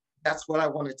then that's what I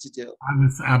wanted to do.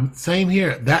 I'm same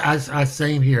here.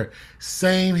 Same here.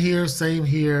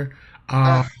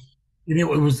 And it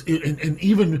was, and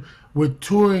even with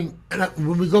touring, and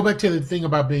when we go back to the thing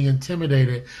about being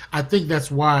intimidated, I think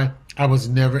that's why I was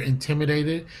never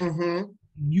intimidated.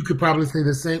 You could probably say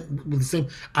the same.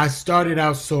 I started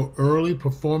out so early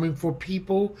performing for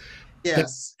people.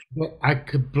 Yes. That I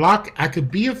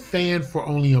could be a fan for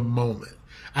only a moment.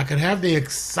 I could have the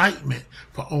excitement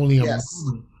for only a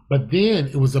moment. But then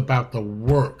it was about the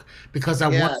work because I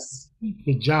wanted to keep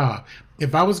the job.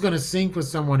 If I was going to sing for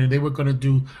someone and they were going to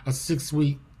do a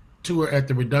 6-week tour at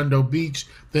the Redondo Beach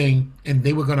thing and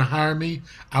they were going to hire me,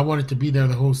 I wanted to be there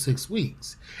the whole 6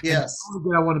 weeks. Yes.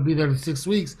 And I want to be there for 6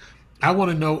 weeks. I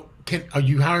want to know, are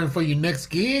you hiring for your next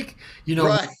gig? You know,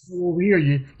 Right. over here,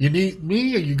 you need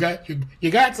me, or you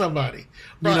got somebody.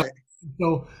 You know, Right.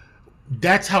 so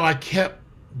that's how I kept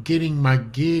getting my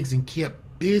gigs and kept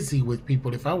busy with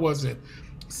people. If I wasn't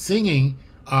singing,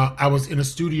 I was in a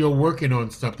studio working on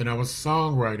something. I was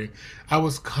songwriting. I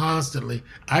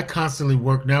constantly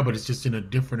work now, but it's just in a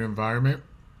different environment.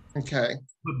 Okay.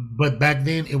 But back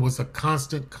then, it was a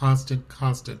constant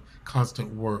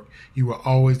work. You were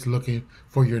always looking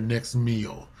for your next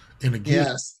meal. And again,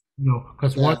 Yes.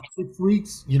 because Yeah. once 6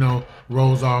 weeks,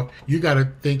 rolls off, you got to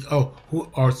think, oh, who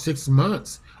are 6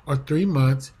 months or 3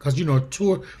 months? Because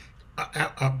tour,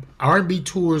 R&B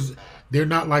tours, they're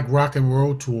not like rock and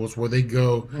roll tours where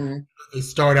Hmm. they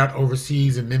start out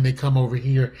overseas and then they come over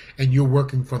here and you're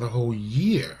working for the whole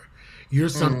year. You're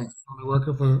sometimes Mm. only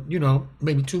working for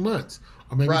maybe 2 months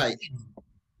or maybe Right.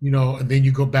 and then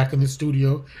you go back in the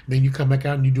studio, and then you come back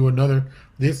out and you do another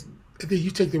this, and then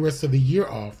you take the rest of the year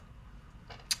off.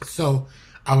 So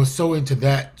I was so into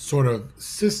that sort of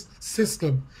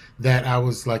system that I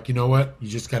was like, you know what, you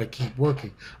just got to keep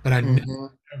working. But I never,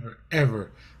 Hmm.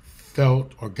 ever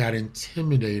felt or got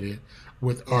intimidated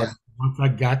with art. Yeah. Once I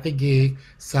got the gig,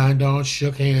 signed on,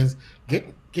 shook hands,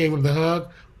 gave him the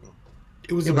hug,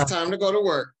 it was It was about time to go to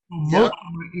work. most Yep. of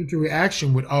my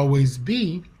interaction would always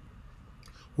be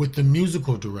with the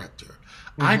musical director.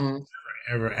 I Hmm.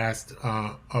 ever asked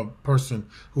a person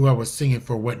who I was singing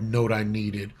for what note I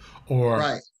needed or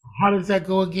Right. how does that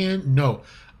go again? No,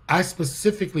 I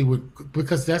specifically would,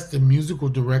 because that's the musical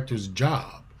director's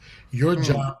job. Your Mm.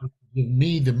 job is to give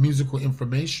me the musical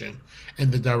information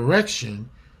and the direction,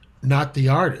 not the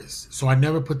artist. So I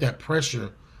never put that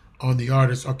pressure on the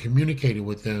artist or communicated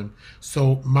with them.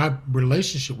 So my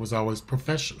relationship was always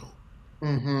professional.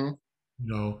 Hmm. You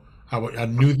know, I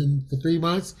knew them for 3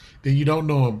 months. Then you don't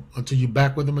know them until you're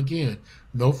back with them again.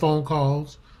 No phone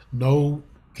calls. No,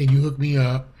 can you hook me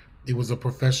up? It was a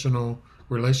professional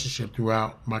relationship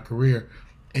throughout my career,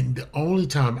 and the only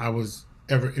time I was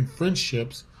ever in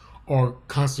friendships or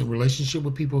constant relationship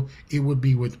with people, it would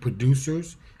be with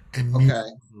producers and music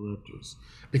Okay. directors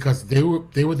because they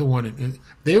were the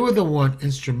one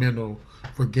instrumental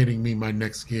for getting me my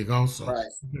next gig also.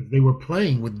 Right. They were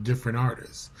playing with different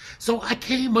artists. So I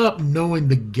came up knowing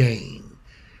the game.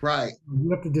 Right.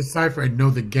 You have to decipher and know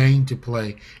the game to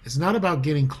play. It's not about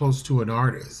getting close to an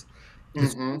artist.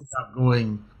 It's Hmm. about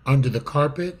going under the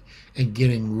carpet and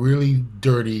getting really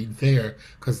dirty there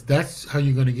because that's how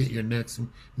you're going to get your next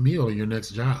meal or your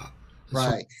next job. So,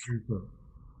 Right.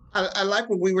 I like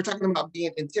when we were talking about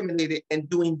being intimidated and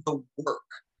doing the work.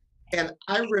 And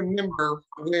I remember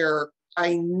where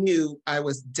I knew I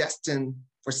was destined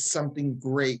for something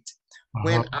great. uh-huh,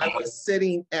 When I was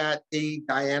sitting at a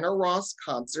Diana Ross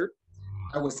concert,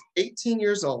 I was 18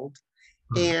 years old,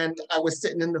 and I was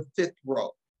sitting in the fifth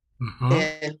row. uh-huh.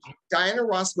 And Diana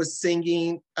Ross was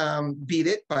singing Beat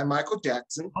It by Michael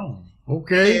Jackson. Oh,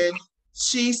 okay. And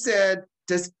she said,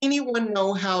 "Does anyone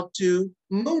know how to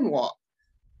moonwalk?"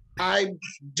 I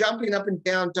jumping up and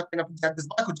down, because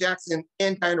Michael Jackson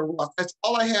and Diana Ross, that's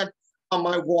all I had on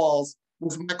my walls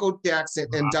was Michael Jackson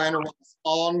and Diana Ross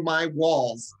on my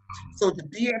walls. So to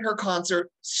be at her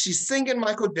concert, she's singing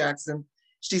Michael Jackson.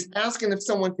 She's asking if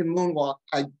someone can moonwalk.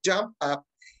 I jump up,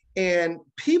 and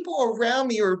people around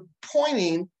me are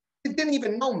pointing. They didn't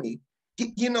even know me,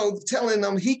 telling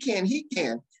them he can,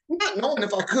 not knowing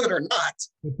if I could or not.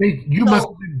 You must So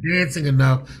have been dancing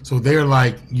enough, so they're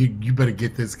like, you better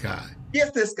get this guy.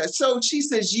 get this guy. So she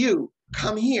says, "You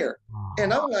come here,"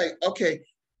 and I'm like, "Okay."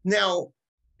 Now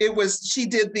she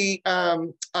did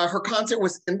her concert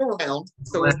was in the round,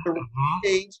 so it's the round Uh-huh.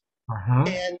 stage, Uh-huh.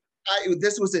 and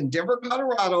this was in Denver,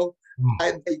 Colorado.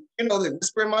 They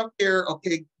whisper in my ear,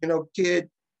 "Okay, kid,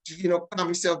 calm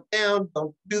yourself down.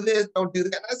 Don't do this. Don't do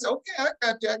that." And I said, "Okay, I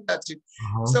got you. I got you."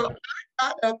 So Uh-huh. I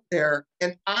got up there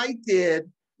and I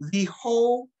did the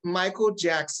whole Michael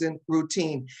Jackson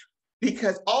routine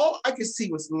because all I could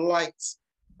see was lights,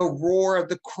 the roar of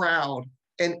the crowd,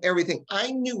 and everything.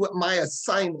 I knew what my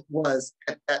assignment was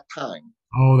at that time.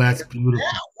 Oh, that's beautiful.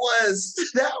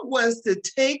 That was to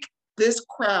take this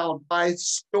crowd by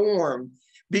storm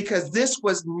because this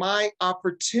was my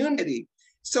opportunity.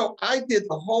 So I did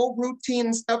the whole routine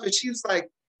and stuff, and she was like,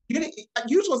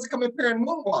 "You're supposed to come up here and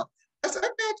moonwalk." I said, "I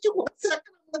got you 1 second.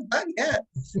 I'm not done yet."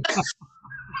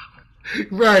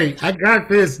 Right. I got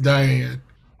this, Diane.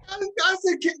 I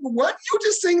said, "What? You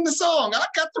just sing the song. I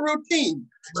got the routine."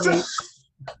 So, Right.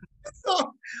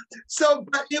 so,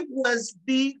 but it was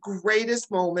the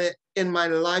greatest moment in my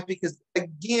life because,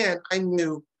 again, I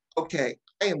knew, okay,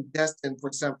 I am destined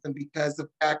for something because the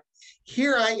fact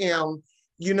here I am,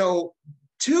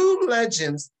 two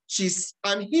legends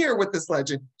I'm here with this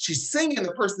legend. She's singing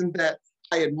the person that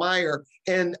I admire,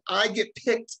 and I get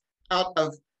picked out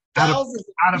of thousands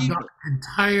out of of the people.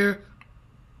 entire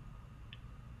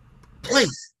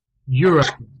place. You're up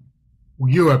there.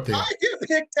 You're up there. I get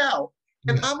picked out,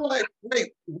 and I'm like,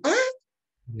 wait, what?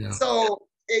 Yeah. So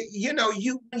you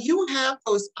have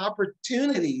those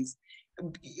opportunities.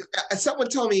 Someone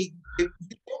told me you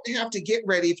don't have to get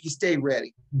ready if you stay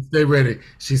ready. Stay ready.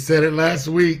 She said it last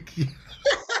week.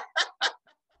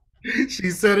 She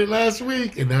said it last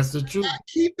week, and that's the truth. I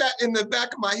keep that in the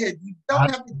back of my head. You don't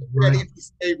have to get ready if you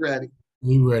stay ready.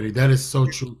 Be ready. That is so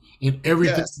true. In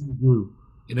everything we do.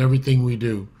 In everything we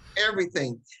do.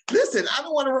 Everything. Listen, I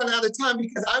don't want to run out of time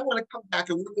because I want to come back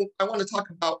and I want to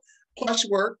talk about plush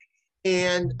work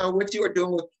and what you are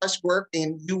doing with plush work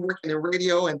and you working in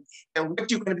radio and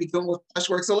what you're going to be doing with plush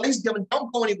work. So ladies and gentlemen,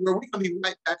 don't go anywhere. We're going to be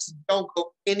right back. So don't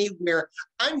go anywhere.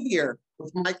 I'm here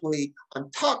with Mike Lee. I'm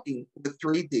talking with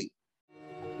 3D.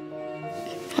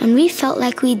 When we felt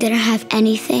like we didn't have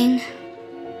anything,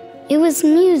 it was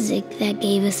music that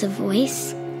gave us a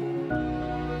voice.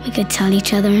 We could tell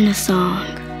each other in a song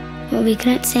what we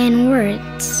couldn't say in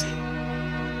words.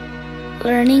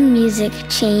 Learning music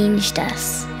changed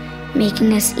us,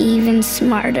 making us even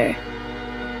smarter.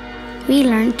 We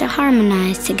learned to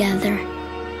harmonize together.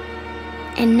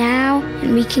 And now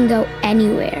we can go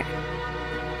anywhere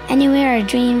our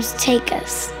dreams take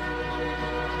us.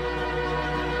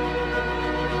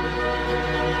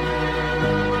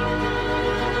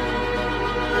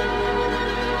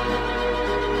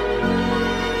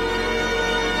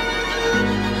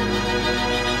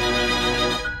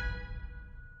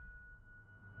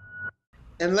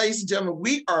 And ladies and gentlemen,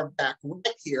 we are back right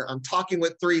here. I'm talking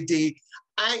with 3D.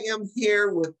 I am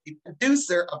here with the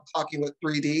producer of Talking with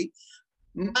 3D.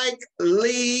 Mike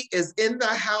Lee is in the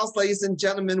house, ladies and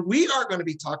gentlemen. We are going to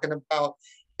be talking about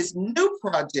his new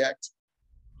project,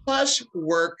 Plush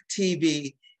Work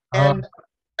TV. And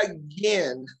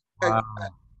again,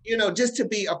 just to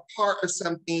be a part of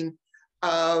something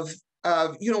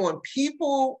when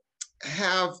people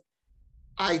have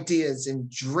ideas and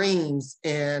dreams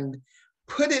and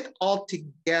put it all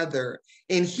together.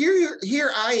 And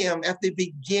here I am at the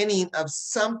beginning of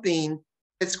something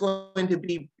that's going to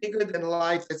be bigger than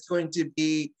life. It's going to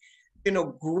be,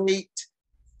 great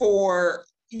for,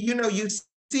 you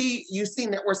see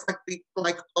networks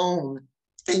like OWN,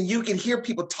 and you can hear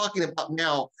people talking about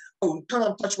now, oh, turn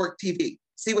on Plush Work TV.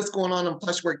 See what's going on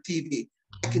Plush Work TV.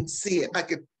 I can see it. I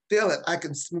can feel it. I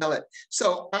can smell it.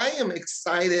 So I am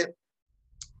excited.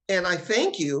 And I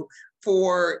thank you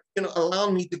for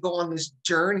allowing me to go on this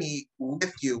journey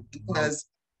with you because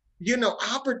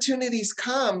opportunities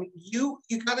come. You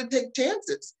got to take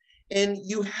chances, and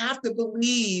you have to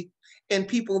believe in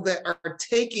people that are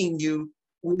taking you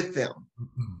with them.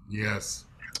 Yes.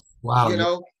 Wow.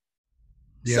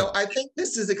 Yeah. So I think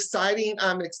this is exciting.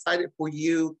 I'm excited for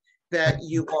you that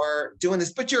you are doing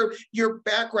this, but your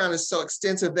background is so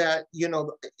extensive that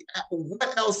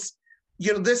what else?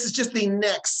 This is just the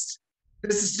next.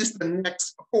 This is just the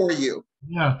next for you.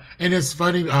 Yeah, and it's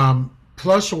funny.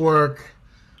 Plush Work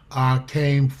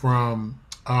came from.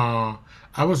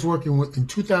 I was working with in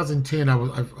 2010.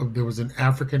 There was an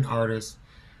African artist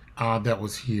that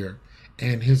was here,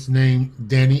 and his name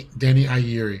Danny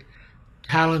Ayeri,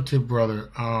 talented brother.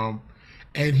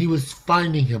 And he was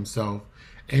finding himself,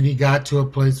 and he got to a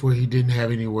place where he didn't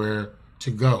have anywhere to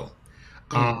go.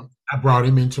 I brought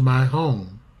him into my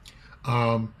home.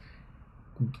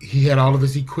 He had all of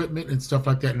his equipment and stuff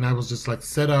like that, and I was just like,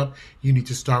 set up, you need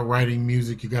to start writing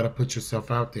music, you got to put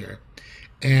yourself out there.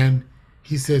 And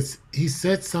he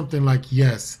said something like,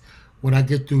 yes, when I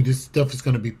get through this stuff, it's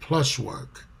going to be plush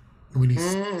work. And when he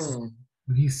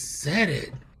said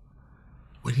it,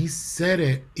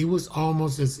 it was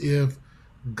almost as if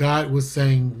God was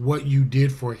saying, what you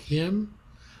did for him,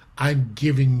 I'm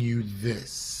giving you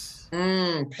this.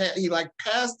 He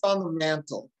passed on the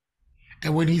mantle.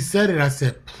 And when he said it, I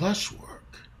said, Plush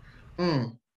Work.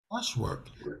 Plush Work.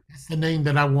 That's the name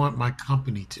that I want my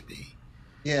company to be.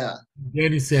 Yeah.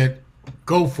 Then he said,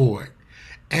 go for it.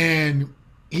 And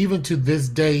even to this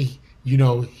day,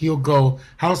 he'll go,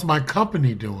 how's my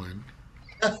company doing?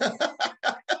 I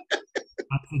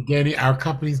said, Danny, our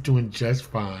company's doing just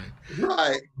fine.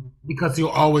 Right. Because he'll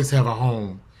always have a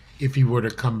home if he were to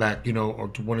come back, or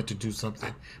to wanted to do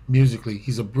something musically.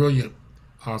 He's a brilliant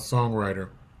songwriter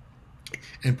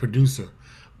and producer,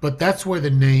 but that's where the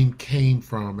name came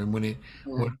from. And when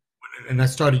I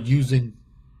started using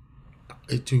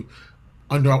it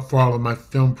for all of my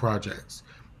film projects,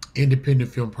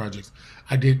 independent film projects,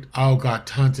 I got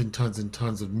tons and tons and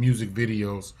tons of music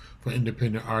videos for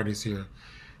independent artists here.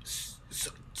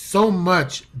 so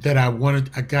much that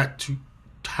I got too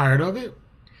tired of it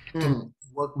and Mm.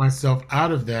 worked myself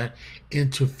out of that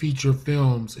into feature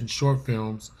films and short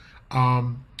films.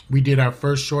 We did our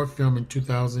first short film in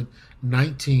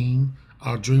 2019,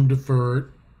 Dream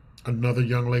Deferred. Another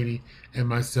young lady and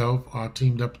myself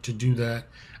teamed up to do that,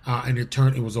 and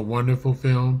it was a wonderful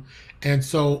film. And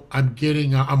so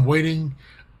I'm waiting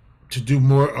to do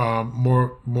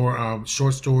more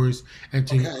short stories and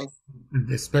to Okay.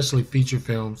 especially feature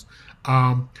films.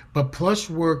 But plush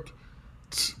work,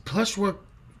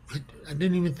 I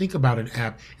didn't even think about an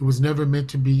app. It was never meant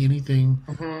to be anything.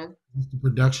 Hmm. Just a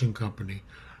production company.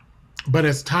 But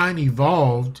as time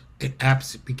evolved and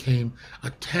apps became a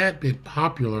tad bit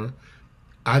popular,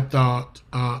 I thought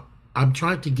I'm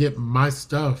trying to get my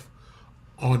stuff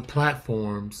on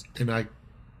platforms, and I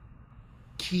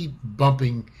keep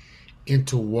bumping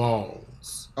into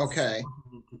walls, Okay.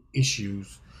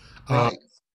 issues. Uh, Right.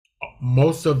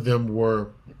 Most of them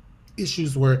were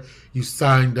issues where you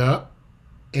signed up,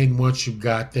 and once you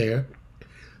got there,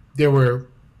 there were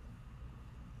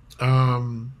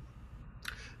um,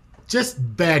 just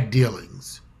bad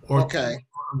dealings, or Okay.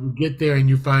 you get there and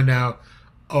you find out,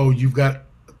 oh, you've got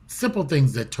simple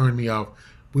things that turn me off.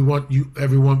 We want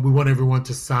everyone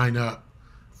to sign up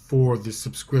for the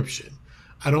subscription.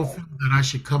 I don't feel that I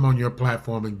should come on your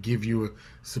platform and give you a Right.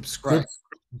 subscription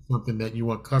to something that you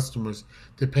want customers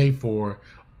to pay for.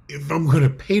 If I'm going to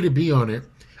pay to be on it,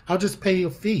 I'll just pay a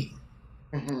fee.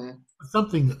 Hmm.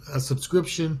 Something, a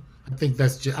subscription. I think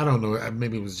that's just, I don't know.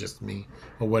 Maybe it was just me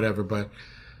or whatever. But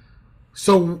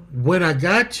so when I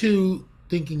got to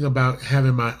thinking about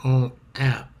having my own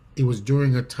app, it was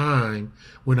during a time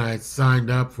when I had signed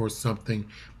up for something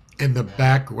and the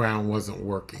background wasn't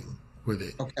working with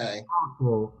it. Okay.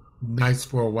 Well, nice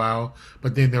for a while,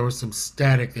 but then there was some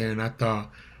static there, and I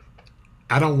thought,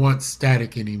 I don't want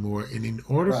static anymore. And in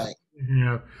order for Right. me to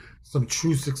have some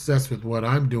true success with what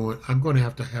I'm doing, I'm going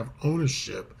to have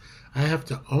ownership. I have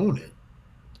to own it.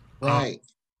 Um, Right.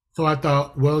 so I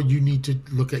thought, well, you need to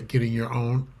look at getting your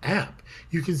own app.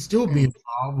 You can still be Mm.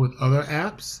 involved with other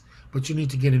apps, but you need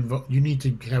to get involved. You need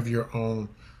to have your own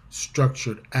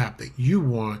structured app that you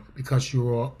want because you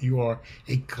are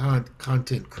a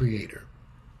content creator.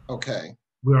 Okay.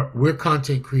 We're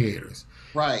content creators.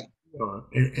 Right.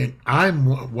 And I'm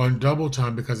one double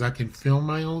time because I can film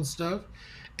my own stuff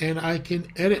and I can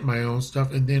edit my own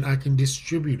stuff and then I can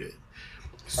distribute it.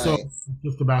 So Right. it's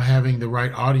just about having the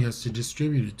right audience to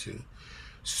distribute it to.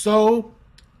 So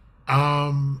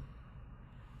um,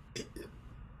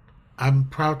 I'm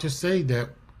proud to say that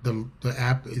the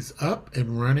app is up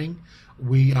and running.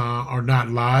 We are not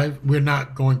live. We're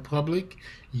not going public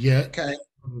yet. Okay.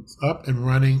 It's up and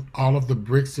running. All of the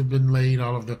bricks have been laid.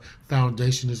 All of the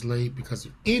foundation is laid. Because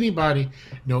if anybody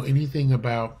know anything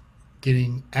about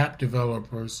getting app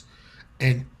developers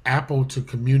and Apple to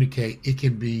communicate, it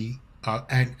can be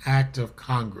an act of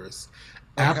Congress.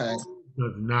 Okay. Apple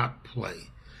does not play.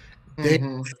 They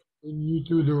Hmm. send you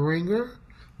through the ringer.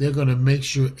 They're gonna make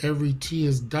sure every T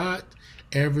is dot,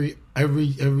 every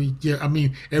yeah. I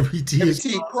mean every T Every is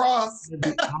T cross.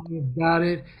 every I is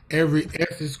dotted, every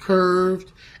S is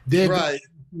curved. They're going Right.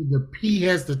 to, the P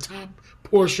has the top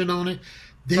portion on it.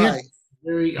 They're Right.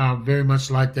 very much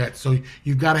like that. So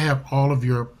you've got to have all of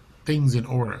your things in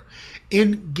order.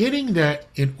 In getting that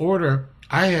in order,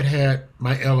 I had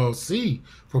my LLC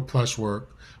for plush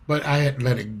work, but I had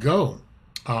let it go.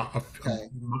 Okay.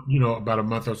 About a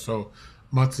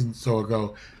months and so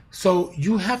ago. So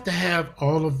you have to have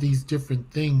all of these different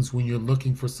things when you're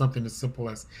looking for something as simple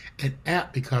as an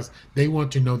app because they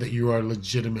want to know that you are a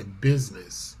legitimate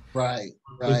business. Right.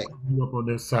 They Right. put you up on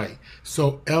their site.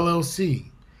 So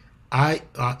LLC,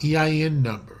 EIN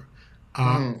number,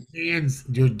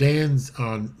 Mm. Dan's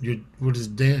on your what is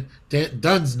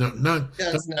Dunn's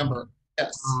Yes. Number.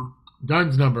 Yes. um,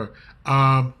 Dunn's number.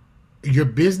 Um, your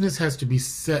business has to be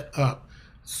set up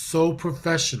so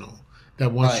professional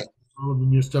that once you Right. all of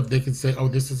them your stuff, they can say, "Oh,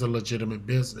 this is a legitimate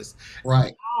business."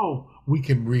 Right. Now we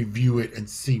can review it and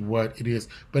see what it is.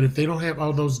 But if they don't have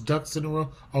all those ducks in a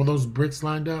row, all those bricks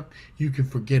lined up, you can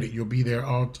forget it. You'll be there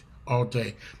all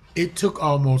day. It took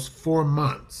almost 4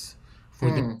 months for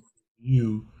them Mm.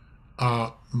 you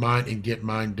mine and get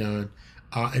mine done,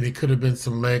 and it could have been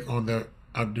some leg on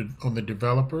the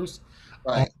developers.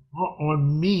 On, Right.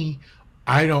 on me,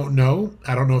 I don't know.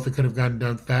 I don't know if it could have gotten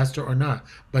done faster or not,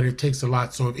 but it takes a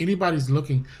lot. So if anybody's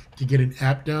looking to get an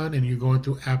app done and you're going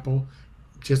through Apple,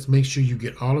 just make sure you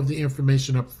get all of the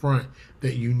information up front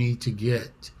that you need to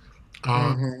get.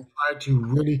 Hmm. Try to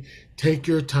really take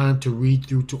your time to read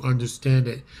through to understand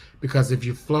it, because if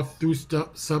you fluff through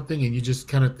something and you just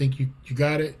kind of think you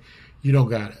got it, You don't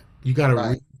got it. You got to read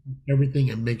Right. everything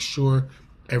and make sure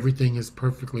everything is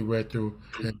perfectly read through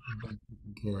and taken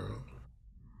care of.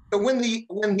 So when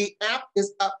the app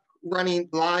is up running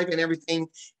live and everything,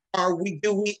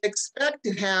 do we expect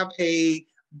to have a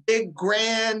big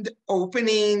grand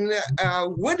opening?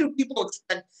 What do people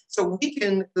expect so we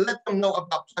can let them know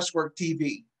about Plushwork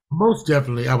TV? Most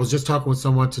definitely. I was just talking with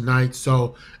someone tonight.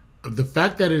 So the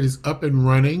fact that it is up and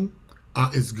running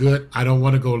is good. I don't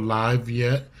want to go live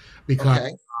yet because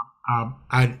Okay.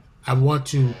 I want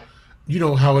to, you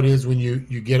know how it is when you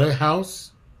get a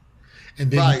house and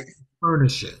then you Right.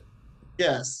 furnish it.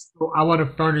 Yes. So I want to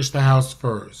furnish the house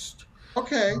first.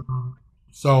 Okay.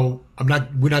 So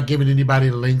we're not giving anybody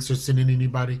links or sending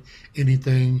anybody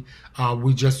anything.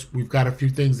 We've got a few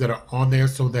things that are on there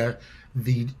so that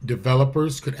the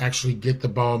developers could actually get the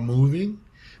ball moving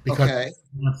because Okay.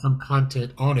 we have some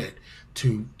content on it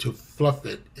to fluff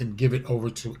it and give it over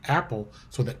to Apple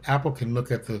so that Apple can look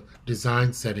at the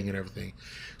design setting and everything.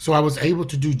 So I was able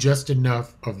to do just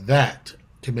enough of that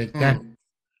to make that. Mm.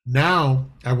 Now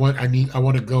I want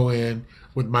to go in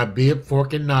with my bib,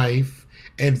 fork, and knife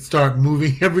and start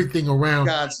moving everything around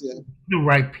Gotcha. the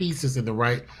right pieces in the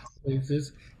right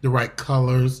places, the right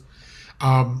colors,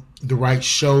 the right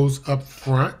shows up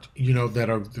front. You know that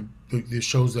are the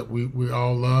shows that we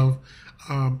all love,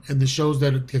 and the shows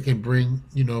that can bring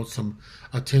some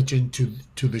attention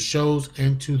to the shows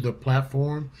and to the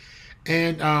platform.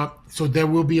 And so there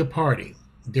will be a party.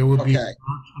 There will be. Okay.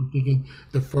 I'm thinking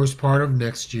the first part of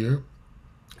next year.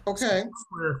 Okay.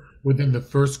 Somewhere within the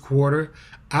first quarter.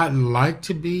 I'd like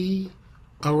to be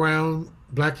around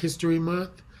Black History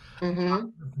Month. Mm-hmm.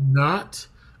 If not,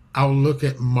 I'll look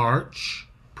at March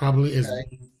probably as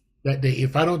Okay. that day.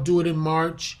 If I don't do it in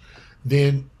March,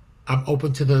 then I'm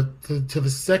open to the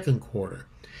second quarter.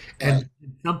 Right. And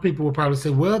some people will probably say,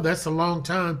 "Well, that's a long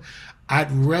time."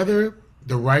 I'd rather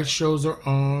the right shows are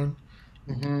on,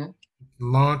 Mm-hmm.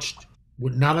 launched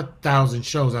with not 1,000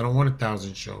 shows. I don't want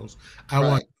 1,000 shows. I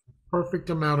want Right. perfect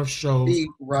amount of shows Be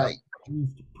right.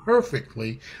 used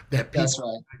perfectly that That's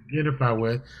people right. identify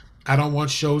with. I don't want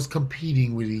shows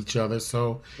competing with each other.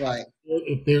 So Right.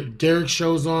 if there Derek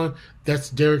shows on, that's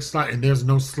Derek's slot, and there's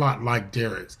no slot like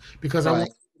Derek's because I want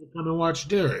Right. people to come and watch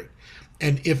Derek.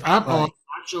 And if I'm on Right.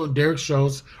 my show and Derek's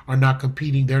shows are not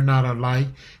competing, they're not alike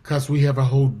because we have a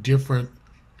whole different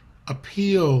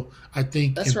appeal, I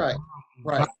think, That's right.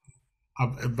 Right.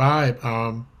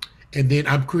 vibe. And then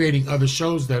I'm creating other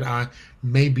shows that I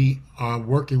may be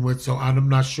working with. So I'm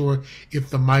not sure if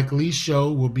the Mike Lee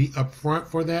show will be up front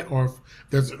for that or if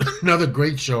there's another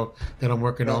great show that I'm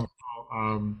working Right. on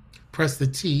called Press the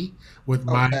T Okay. with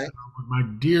my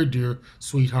dear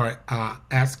sweetheart,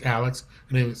 Ask Alex.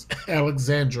 Her name is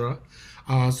Alexandra.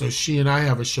 So she and I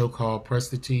have a show called Press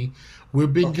the T.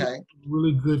 We've been getting Okay.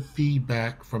 really good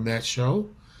feedback from that show.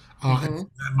 And Mm-hmm. so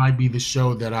that might be the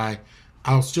show that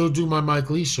I'll still do my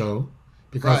Mike Lee show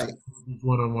because Right. these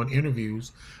one-on-one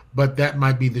interviews, but that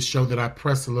might be the show that I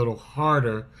press a little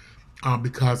harder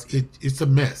because it's a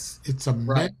mess. It's a mess.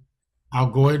 Right. I'll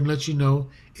go ahead and let you know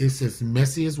it's as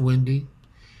messy as windy.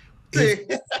 It's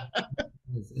See.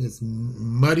 it's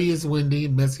muddy as windy,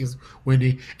 messy as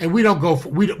windy, and we don't go for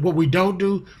what we don't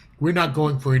do. We're not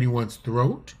going for anyone's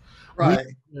throat. We Right.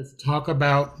 just talk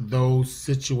about those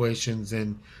situations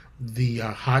and the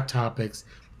hot topics.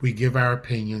 We give our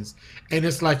opinions, and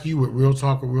it's like you with real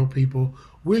talk with real people.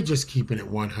 We're just keeping it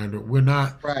 100. We're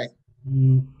not, Right.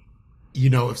 you,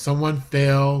 if someone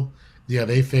fell, yeah,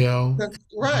 they fell.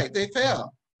 Right. They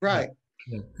fail. Right.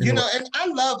 Yeah. You Anyway, know, and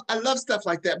I love stuff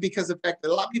like that because of the fact that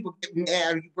a lot of people get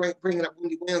mad. You bringing up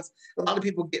Wendy Williams. A lot of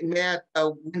people get mad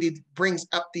when he brings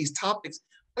up these topics,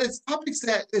 but it's topics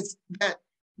that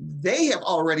they have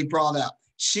already brought up.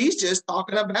 She's just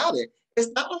talking about it. It's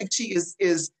not like she is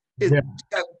yeah,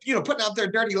 putting out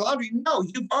their dirty laundry. No,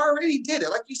 you've already did it.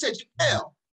 Like you said, you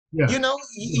fell. yeah. You know,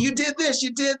 you did this,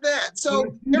 you did that. A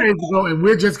So few days ago, and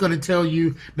we're just going to tell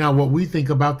you now what we think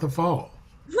about the fall.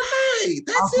 right,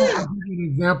 that's it. I'll give you an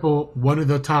example. One of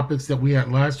the topics that we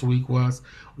had last week was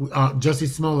Jussie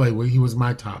Smollett, where he was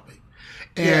my topic.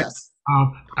 And, Yes.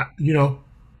 I,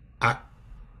 I,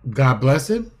 God bless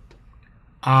him.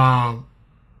 Um,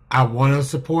 I want to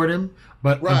support him,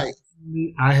 but Right.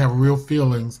 unfortunately, I have real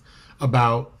feelings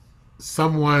about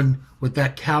someone with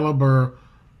that caliber.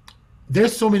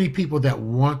 There's so many people that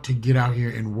want to get out here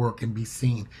and work and be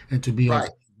seen and to be on. Right.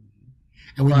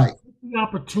 And when you Right. get the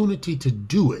opportunity to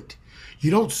do it,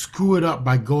 You don't screw it up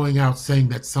by going out saying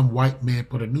that some white man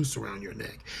put a noose around your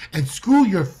neck. And screw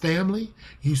your family.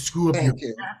 You screw up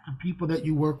the people that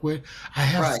you work with. I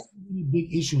have so many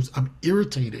big issues. I'm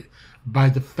irritated by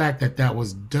the fact that that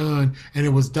was done, and it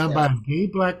was done by a gay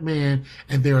black man,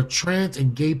 and there are trans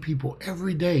and gay people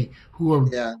every day who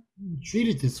are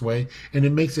treated this way, and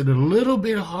it makes it a little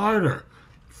bit harder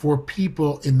for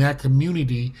people in that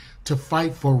community to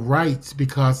fight for rights,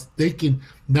 because they can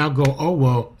now go, oh,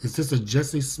 well, is this a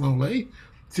Jussie Smollett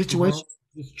situation?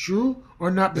 Is it true or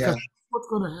not? Because that's what's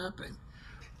going to happen.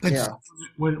 And so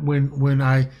when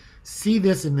I see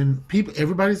this, and then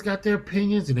everybody's got their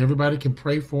opinions, and everybody can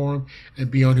pray for him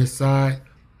and be on his side,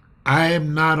 I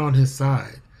am not on his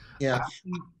side. Yeah.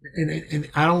 And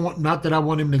I don't want, not that I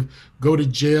want him to go to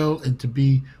jail and to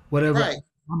be whatever. Right.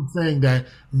 I'm saying that,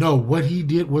 no, what he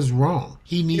did was wrong.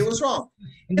 It was wrong.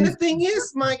 And the thing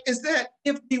is, Mike, is that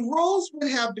if the roles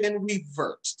would have been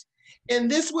reversed,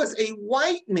 and this was a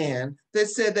white man that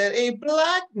said that a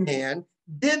black man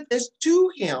did this to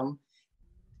him,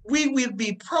 we would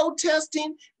be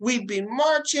protesting, we'd be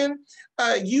marching.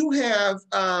 You have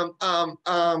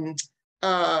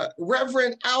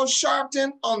Reverend Al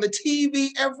Sharpton on the TV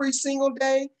every single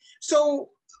day. So,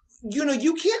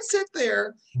 you can't sit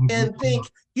there and think,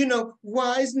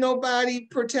 why is nobody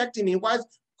protecting me? Put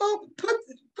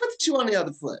the shoe on the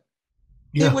other foot.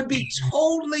 Yeah. It would be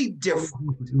totally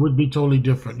different. It would be totally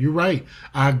different. You're right.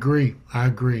 I agree.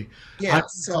 Yeah.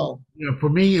 For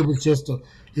me, it was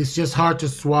it's just hard to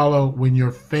swallow when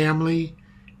your family,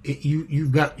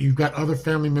 you've got other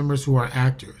family members who are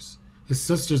actors, his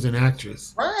sisters and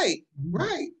actors. Right.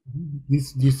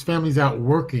 These families out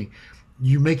working,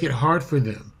 you make it hard for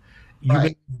them. You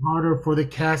make it harder for the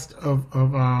cast of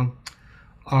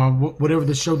whatever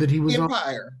the show that he was on.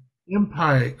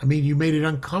 Empire. I mean, you made it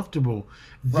uncomfortable.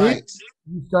 Then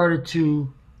you started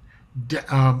to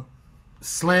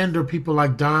slander people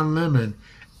like Don Lemon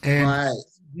and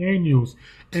Daniels,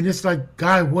 and it's like,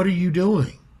 guy, what are you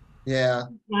doing? Yeah.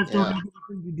 You guys don't have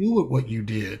anything to do with what you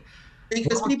did.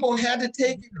 Because people had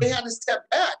to step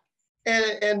back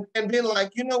and be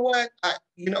like, you know what,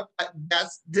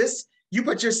 that's this. You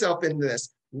put yourself in this.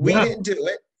 We didn't do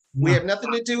it. We have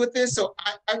nothing to do with this. So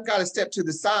I've got to step to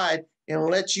the side and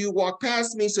let you walk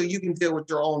past me so you can deal with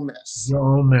your own mess.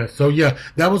 So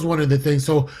that was one of the things.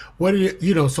 So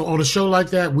so on a show like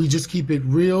that, we just keep it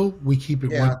real. We keep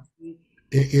it one.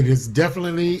 It is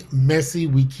definitely messy.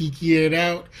 We kiki it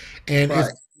out, and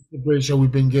it's a great show.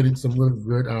 We've been getting some really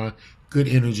good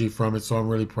energy from it. So I'm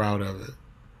really proud of it.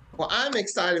 Well, I'm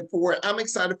excited for it. I'm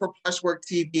excited for Plushwork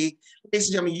TV. Ladies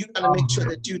and gentlemen, you got to make sure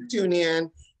that you tune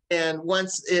in. And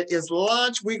once it is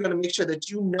launched, we're going to make sure that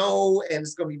and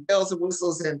it's going to be bells and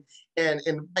whistles and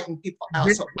inviting people out.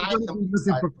 So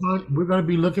we're going to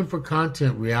be looking for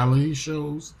content, reality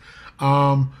shows.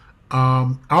 Also,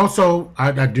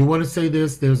 I do want to say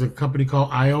this. There's a company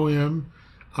called IOM,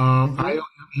 IOM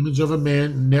Image of a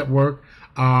Man Network.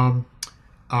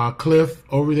 Cliff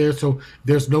over there, so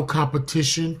there's no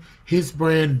competition. His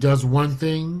brand does one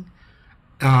thing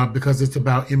because it's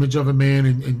about image of a man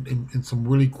and some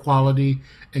really quality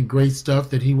and great stuff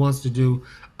that he wants to do.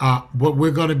 What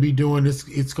we're going to be doing is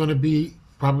it's going to be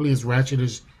probably as ratchet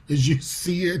as you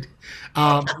see it,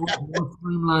 more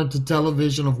streamlined to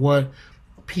television of what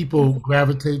people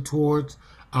gravitate towards.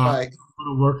 We're going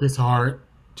to work as hard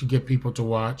to get people to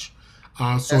watch.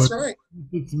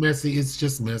 It's messy. It's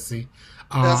just messy.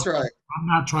 That's right. I'm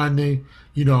not trying to,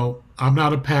 I'm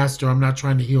not a pastor. I'm not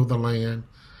trying to heal the land.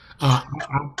 I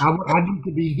need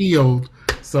to be healed.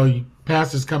 So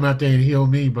pastors come out there and heal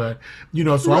me, but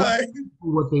so I want to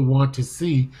what they want to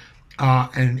see,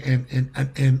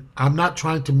 and I'm not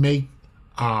trying to make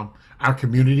our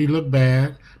community look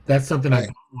bad. That's something I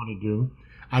don't want to do.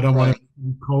 I don't want to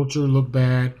make culture look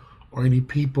bad or any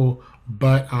people.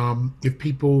 But if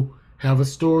people have a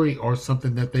story or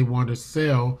something that they want to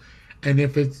sell, and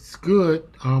if it's good,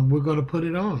 we're going to put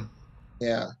it on.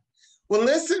 Yeah. Well,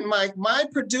 listen, Mike, my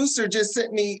producer just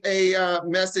sent me a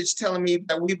message telling me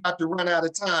that we're about to run out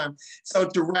of time. So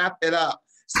to wrap it up.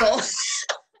 So.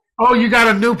 Oh, you got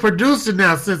a new producer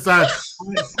now since I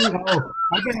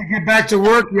better get back to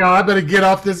work, y'all. I better get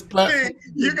off this platform. Hey,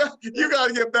 you got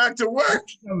to get back to work.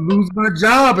 I'll lose my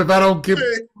job if I don't get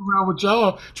around with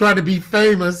y'all trying to be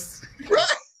famous. Right.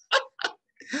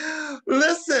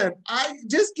 Listen, I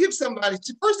just give somebody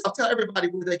first. I'll tell everybody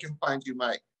where they can find you,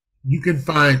 Mike. You can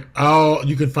find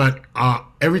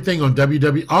everything on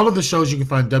all of the shows you can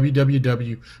find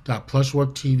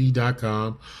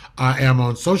www.plushworktv.com. I am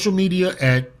on social media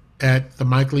at the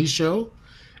Mike Lee Show,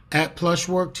 at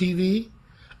Plushwork TV.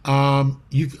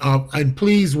 And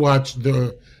please watch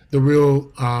the the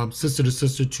real Sister to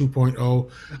Sister 2.0,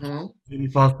 Mm-hmm. Jenny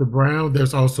Foster Brown.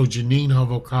 There's also Janine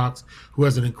Hovo Cox, who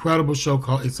has an incredible show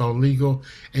called It's All Legal,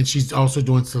 and she's also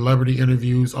doing celebrity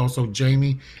interviews. Also,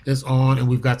 Jamie is on, and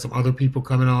we've got some other people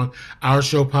coming on. Our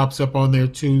show pops up on there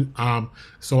too.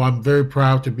 So I'm very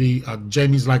proud to be.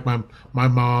 Jamie's like my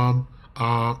mom,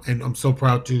 and I'm so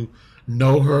proud to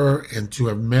know her and to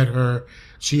have met her.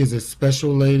 She is a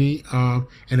special lady, and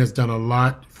has done a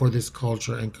lot for this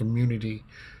culture and community,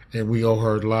 and we owe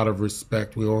her a lot of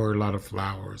respect. We owe her a lot of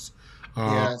flowers.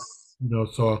 Uh, Yes.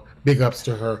 so big ups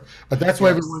to her. But that's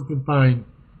where Yes. everyone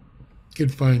can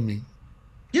find me.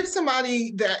 Give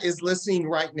somebody that is listening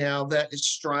right now that is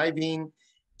striving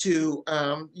to,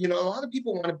 a lot of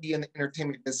people want to be in the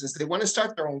entertainment business. They want to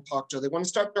start their own talk show. They want to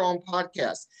start their own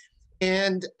podcast.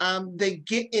 And they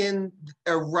get in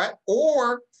a rut,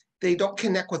 or they don't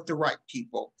connect with the right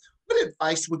people. What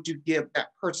advice would you give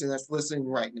that person that's listening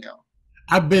right now?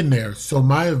 I've been there. So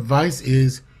my advice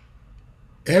is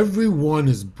everyone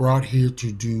is brought here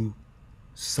to do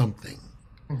something,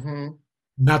 Mm-hmm.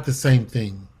 not the same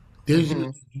thing. They're here Mm-hmm.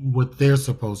 to do what they're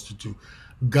supposed to do.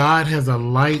 God has a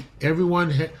light.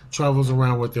 Everyone travels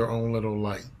around with their own little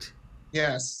light.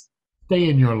 Yes. Stay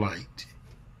in your light.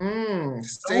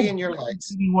 Stay in Don't your be light.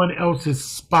 anyone else's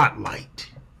spotlight.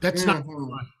 That's not your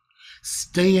Mm-hmm. light.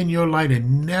 Stay in your light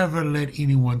and never let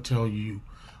anyone tell you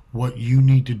what you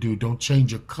need to do. Don't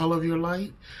change the color of your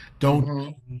light. Don't Mm-hmm.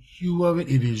 change the hue of it.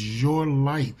 It is your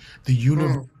light. The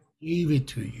universe gave it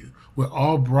to you. We're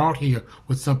all brought here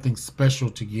with something special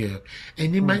to give.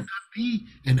 And you might Mm-hmm. not be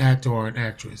an actor or an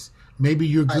actress. Maybe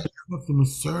you're good at customer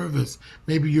service.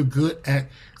 Maybe you're good at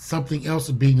something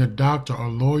else, being a doctor or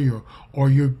lawyer,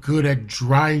 or you're good at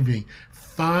driving.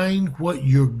 Find what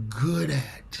you're good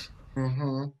at.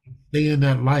 Mm-hmm. Stay in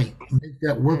that light. Make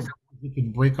that work. You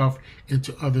can break off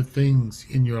into other things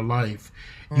in your life.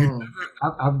 Mm-hmm.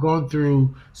 I've gone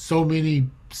through so many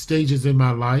stages in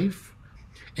my life,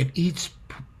 and each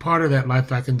part of that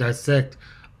life I can dissect.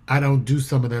 I don't do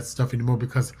some of that stuff anymore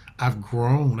because I've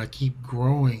grown. I keep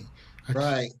growing.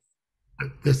 Right.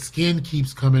 The skin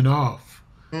keeps coming off.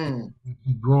 Mm.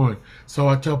 Keep growing. So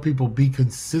I tell people, be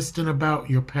consistent about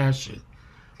your passion.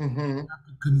 Mm-hmm.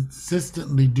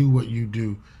 Consistently do what you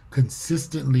do.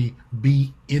 Consistently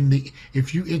be in the.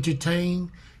 If you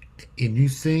entertain and you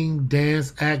sing,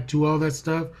 dance, act, do all that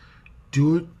stuff,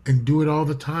 do it and do it all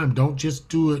the time. Don't just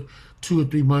do it 2 or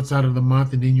 3 months out of the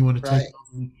month and then you want to take Right.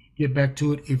 off and get back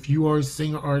to it. If you are a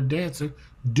singer or a dancer,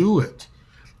 do it.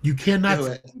 You cannot Do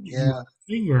say it. that you're Yeah. a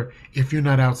singer if you're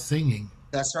not out singing.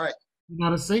 That's right. You're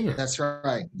not a singer. That's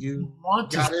right. You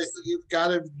want to.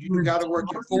 You gotta work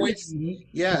your voice.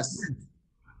 Yes.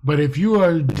 But if you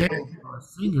are a dancer or a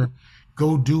singer,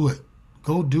 go do it.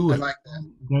 Go do I it. like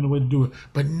that. Find a way to do it.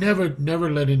 But never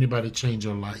let anybody change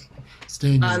your light.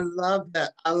 Stay in I your love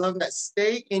that. I love that.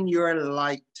 Stay in your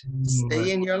light. Stay light.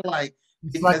 in your light,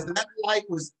 It's because like that light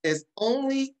is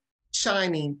only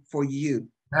shining for you.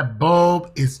 that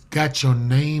bulb is got your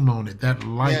name on it. That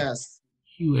light. Yes.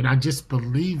 You. And I just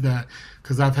believe that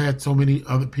because I've had so many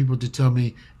other people to tell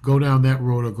me, go down that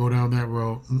road or go down that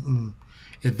road.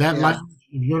 If that Yeah. light,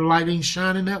 if your light ain't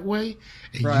shining that way,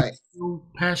 and Right. you're so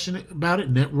passionate about it,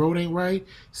 and that road ain't right,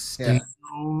 stay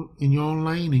Yeah. in your own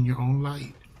lane, in your own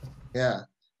light. Yeah.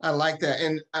 I like that.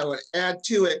 And I would add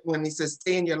to it when he says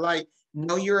stay in your light,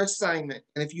 know your assignment.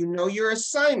 And if you know your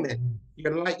assignment,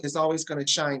 your light is always going to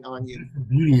shine on you. The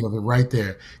beauty of it right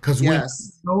there. Because when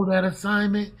Yes. you know that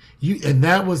assignment, and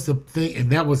that was the thing, and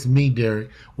that was me, Derek.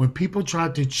 When people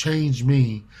tried to change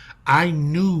me, I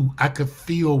knew I could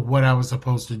feel what I was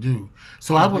supposed to do.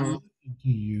 So I would Mhm. listen to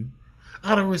you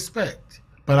out of respect.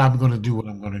 But I'm going to do what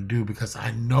I'm going to do because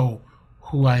I know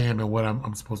who I am and what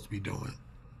I'm supposed to be doing.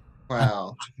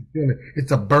 Wow. I can feel it.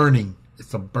 It's a burning.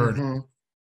 It's a burning. Mhm.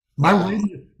 My Wow.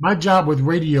 my job with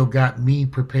radio got me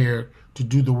prepared to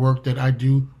do the work that I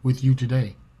do with you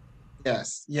today.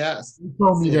 Yes. Yes. You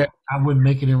told me See. that I wouldn't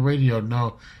make it in radio.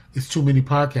 No, it's too many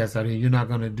podcasts out here. You're not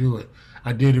going to do it.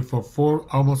 I did it for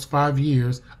almost 5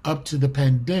 years up to the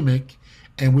pandemic,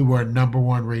 and we were a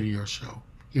 #1 radio show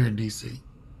here in DC.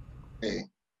 Hey,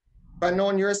 by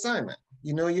knowing your assignment,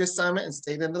 you know your assignment and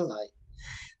stayed in the light.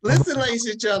 Listen, ladies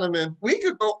and gentlemen, we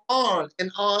could go on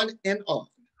and on and on.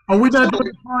 Are we not So,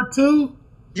 doing part 2?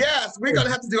 yes, we're going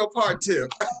to have to do a part 2.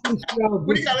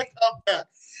 We got to come back.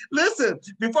 Listen,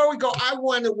 before we go, I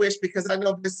want to wish, because I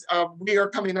know this, we are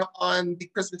coming up on the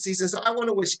Christmas season, so I want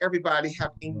to wish everybody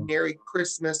have a Merry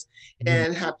Christmas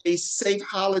and have a safe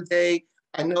holiday.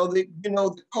 I know that,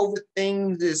 the COVID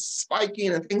thing is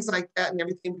spiking and things like that and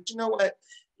everything, but you know what?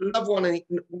 Love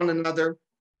one another,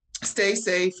 stay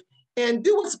safe, and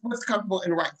do what's comfortable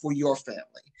and right for your family,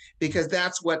 because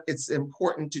that's what it's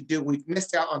important to do. We've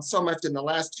missed out on so much in the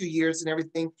last 2 years and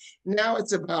everything. Now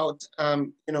it's about,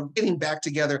 getting back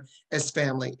together as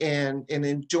family and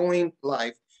enjoying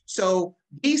life. So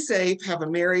be safe, have a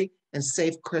merry and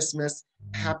safe Christmas,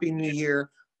 Happy New Year.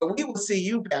 But we will see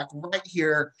you back right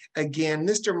here again.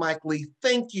 Mr. Mike Lee,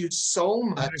 thank you so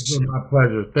much. It's been my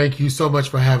pleasure. Thank you so much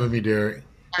for having me, Derek.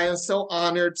 I am so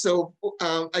honored. So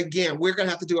again, we're going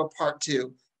to have to do a part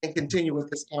 2 and continue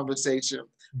with this conversation.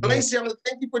 But ladies and gentlemen,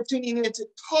 thank you for tuning in to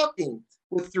Talking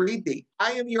with 3D.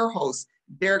 I am your host,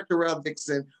 Derek Durrell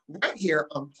Dixon, right here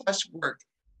on Plush Work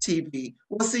TV.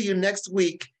 We'll see you next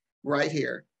week right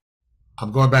here.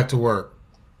 I'm going back to work.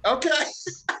 Okay.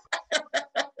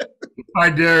 Bye,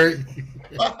 Derek.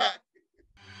 Bye.